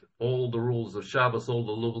violate all the rules of Shabbos, all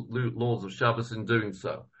the laws of Shabbos in doing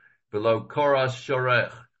so. Below Korash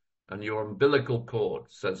Shorech, and your umbilical cord,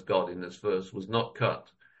 says God in this verse, was not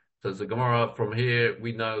cut. Says the Gemara, from here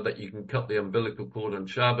we know that you can cut the umbilical cord on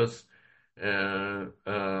Shabbos,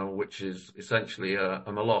 which is essentially a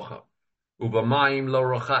malacha. Ubamayim lo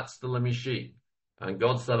rachatz lemishi, and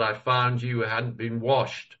God said, I found you hadn't been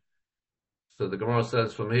washed. So the Gemara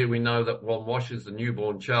says, from here we know that one washes the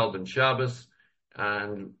newborn child on Shabbos,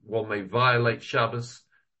 and one may violate Shabbos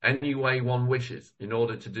any way one wishes in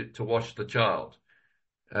order to wash the child.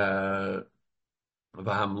 V'ham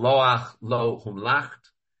loach lo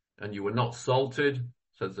humlacht, and you were not salted.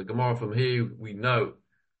 Says the Gemara, from here we know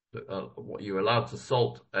that you're allowed to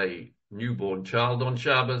salt a newborn child on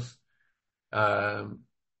Shabbos.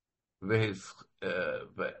 V'hochtel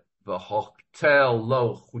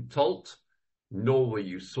lo chutolt, nor were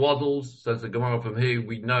you swaddled. Says the Gemara, from here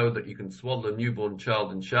we know that you can swaddle a newborn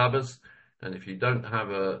child in Shabbos, and if you don't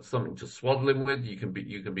have something to swaddle him with, you can be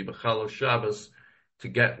B'chal Shabbos to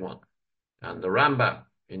get one. And the Rambam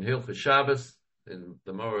in Hilchos Shabbos, in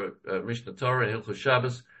the Mishnah Torah in Hilchos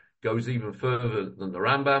Shabbos, goes even further than the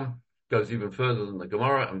Rambam, goes even further than the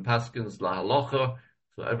Gemara, and paskins la halacha.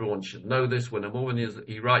 So everyone should know this. When a woman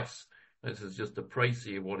he writes, this is just a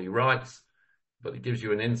précis of what he writes, but it gives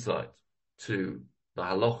you an insight to the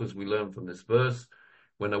halachas we learn from this verse.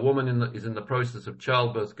 When a woman is in the process of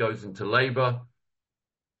childbirth, goes into labor,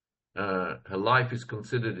 her life is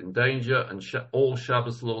considered in danger, and all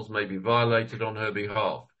Shabbos laws may be violated on her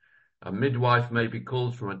behalf. A midwife may be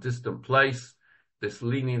called from a distant place. This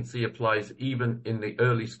leniency applies even in the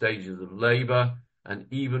early stages of labor, and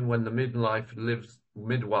even when the midwife lives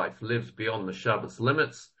beyond the Shabbos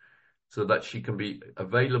limits, so that she can be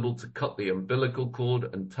available to cut the umbilical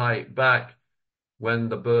cord and tie it back when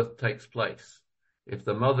the birth takes place. If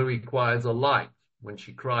the mother requires a light when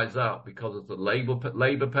she cries out because of the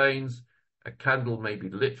labor pains, a candle may be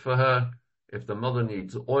lit for her. If the mother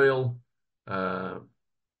needs oil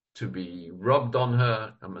to be rubbed on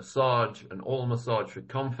her, a massage, an oil massage for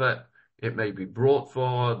comfort, it may be brought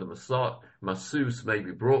for her. The masseuse may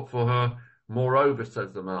be brought for her. Moreover,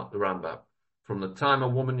 says the Rambam, from the time a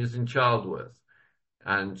woman is in childbirth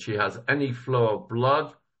and she has any flow of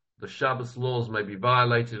blood, the Shabbos laws may be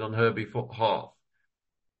violated on her behalf.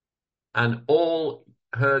 And all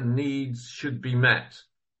her needs should be met.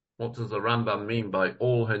 What does the Rambam mean by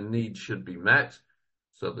all her needs should be met?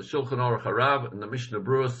 So the Shulchan Aruch Harav and the Mishnah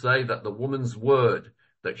Berurah say that the woman's word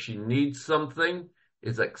that she needs something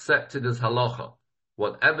is accepted as halacha.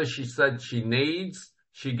 Whatever she said she needs,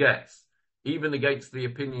 she gets. Even against the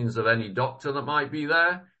opinions of any doctor that might be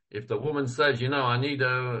there. If the woman says,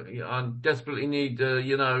 I desperately need,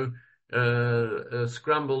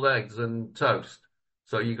 scrambled eggs and toast.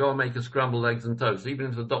 So you go and make her scrambled eggs and toast, even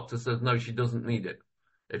if the doctor says no, she doesn't need it.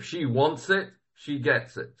 If she wants it, she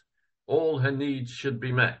gets it. All her needs should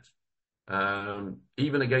be met,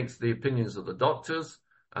 even against the opinions of the doctors,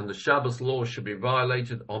 and the Shabbos law should be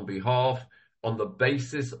violated on the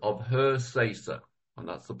basis of her say-so. And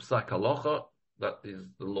that's the psak halacha, that is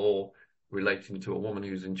the law relating to a woman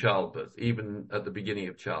who's in childbirth, even at the beginning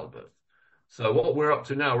of childbirth. So what we're up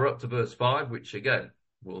to now, we're up to verse 5, which again,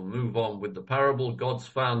 we'll move on with the parable. God's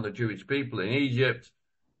found the Jewish people in Egypt,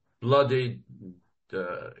 bloodied,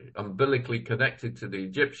 umbilically connected to the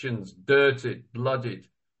Egyptians, dirted, blooded,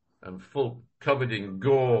 and covered in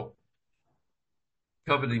gore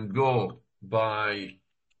by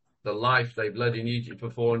the life they've led in Egypt for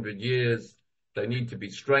 400 years. They need to be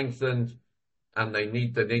strengthened, and they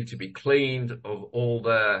need to be cleaned of all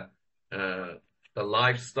their the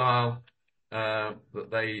lifestyle that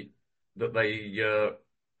they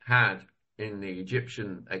had in the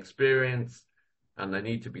Egyptian experience, and they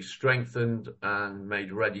need to be strengthened and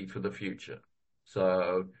made ready for the future.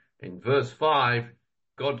 So in verse 5,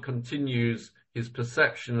 God continues his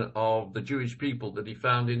perception of the Jewish people that he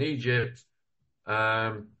found in Egypt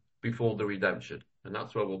before the redemption. And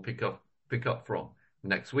that's where we'll pick up from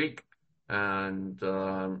next week. And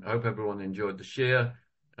I hope everyone enjoyed the shiur.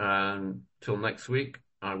 And till next week,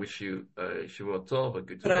 I wish you Shiur Tov, a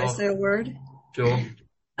good Could I say a word? Sure.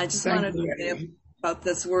 I just wanted to say about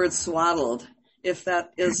this word swaddled, if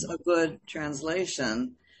that is a good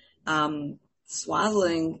translation.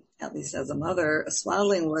 Swaddling, at least as a mother,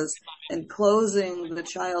 swaddling was enclosing the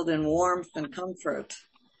child in warmth and comfort.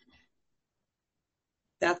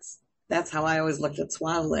 That's how I always looked at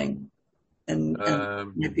swaddling, and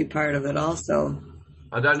might be part of it also.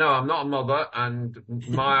 I don't know. I'm not a mother, and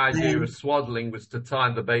my idea of swaddling was to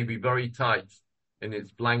tie the baby very tight in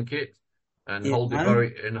its blanket and hold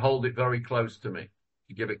it very close to me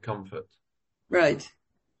to give it comfort. Right.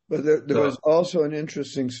 But there was also an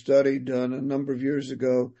interesting study done a number of years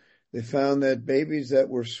ago. They found that babies that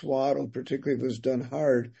were swaddled, particularly if it was done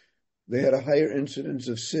hard, they had a higher incidence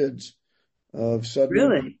of SIDS, of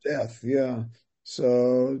sudden death. Yeah.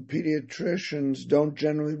 So pediatricians don't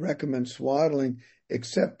generally recommend swaddling,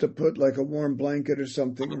 except to put like a warm blanket or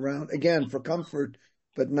something around, again, for comfort,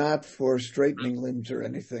 but not for straightening limbs or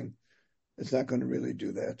anything. It's not going to really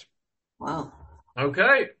do that. Wow.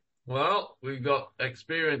 Okay. Well, we've got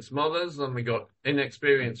experienced mothers, and we got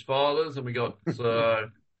inexperienced fathers, and we got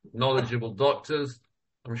knowledgeable doctors.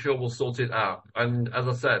 I'm sure we'll sort it out. And as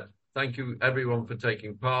I said, thank you everyone for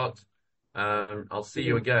taking part. I'll see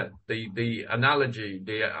you again. The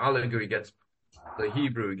allegory gets, the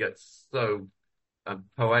Hebrew gets so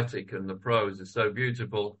poetic, and the prose is so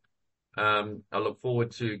beautiful. I look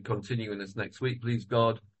forward to continuing this next week, please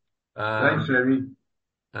God. Thanks, Eddie.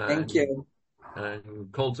 Thank you. And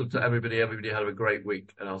call to everybody. Everybody have a great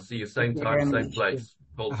week, and I'll see you same time, same place.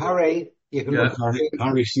 Harry, you can look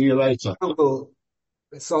Harry, see you later. Google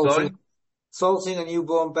salting a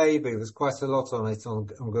newborn baby. There's quite a lot on it on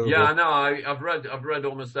Google. Yeah, I know. I've read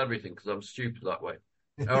almost everything because I'm stupid that way.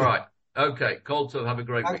 All right. Okay. Colton, have a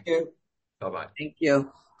great week. Thank you. Bye-bye. Thank you.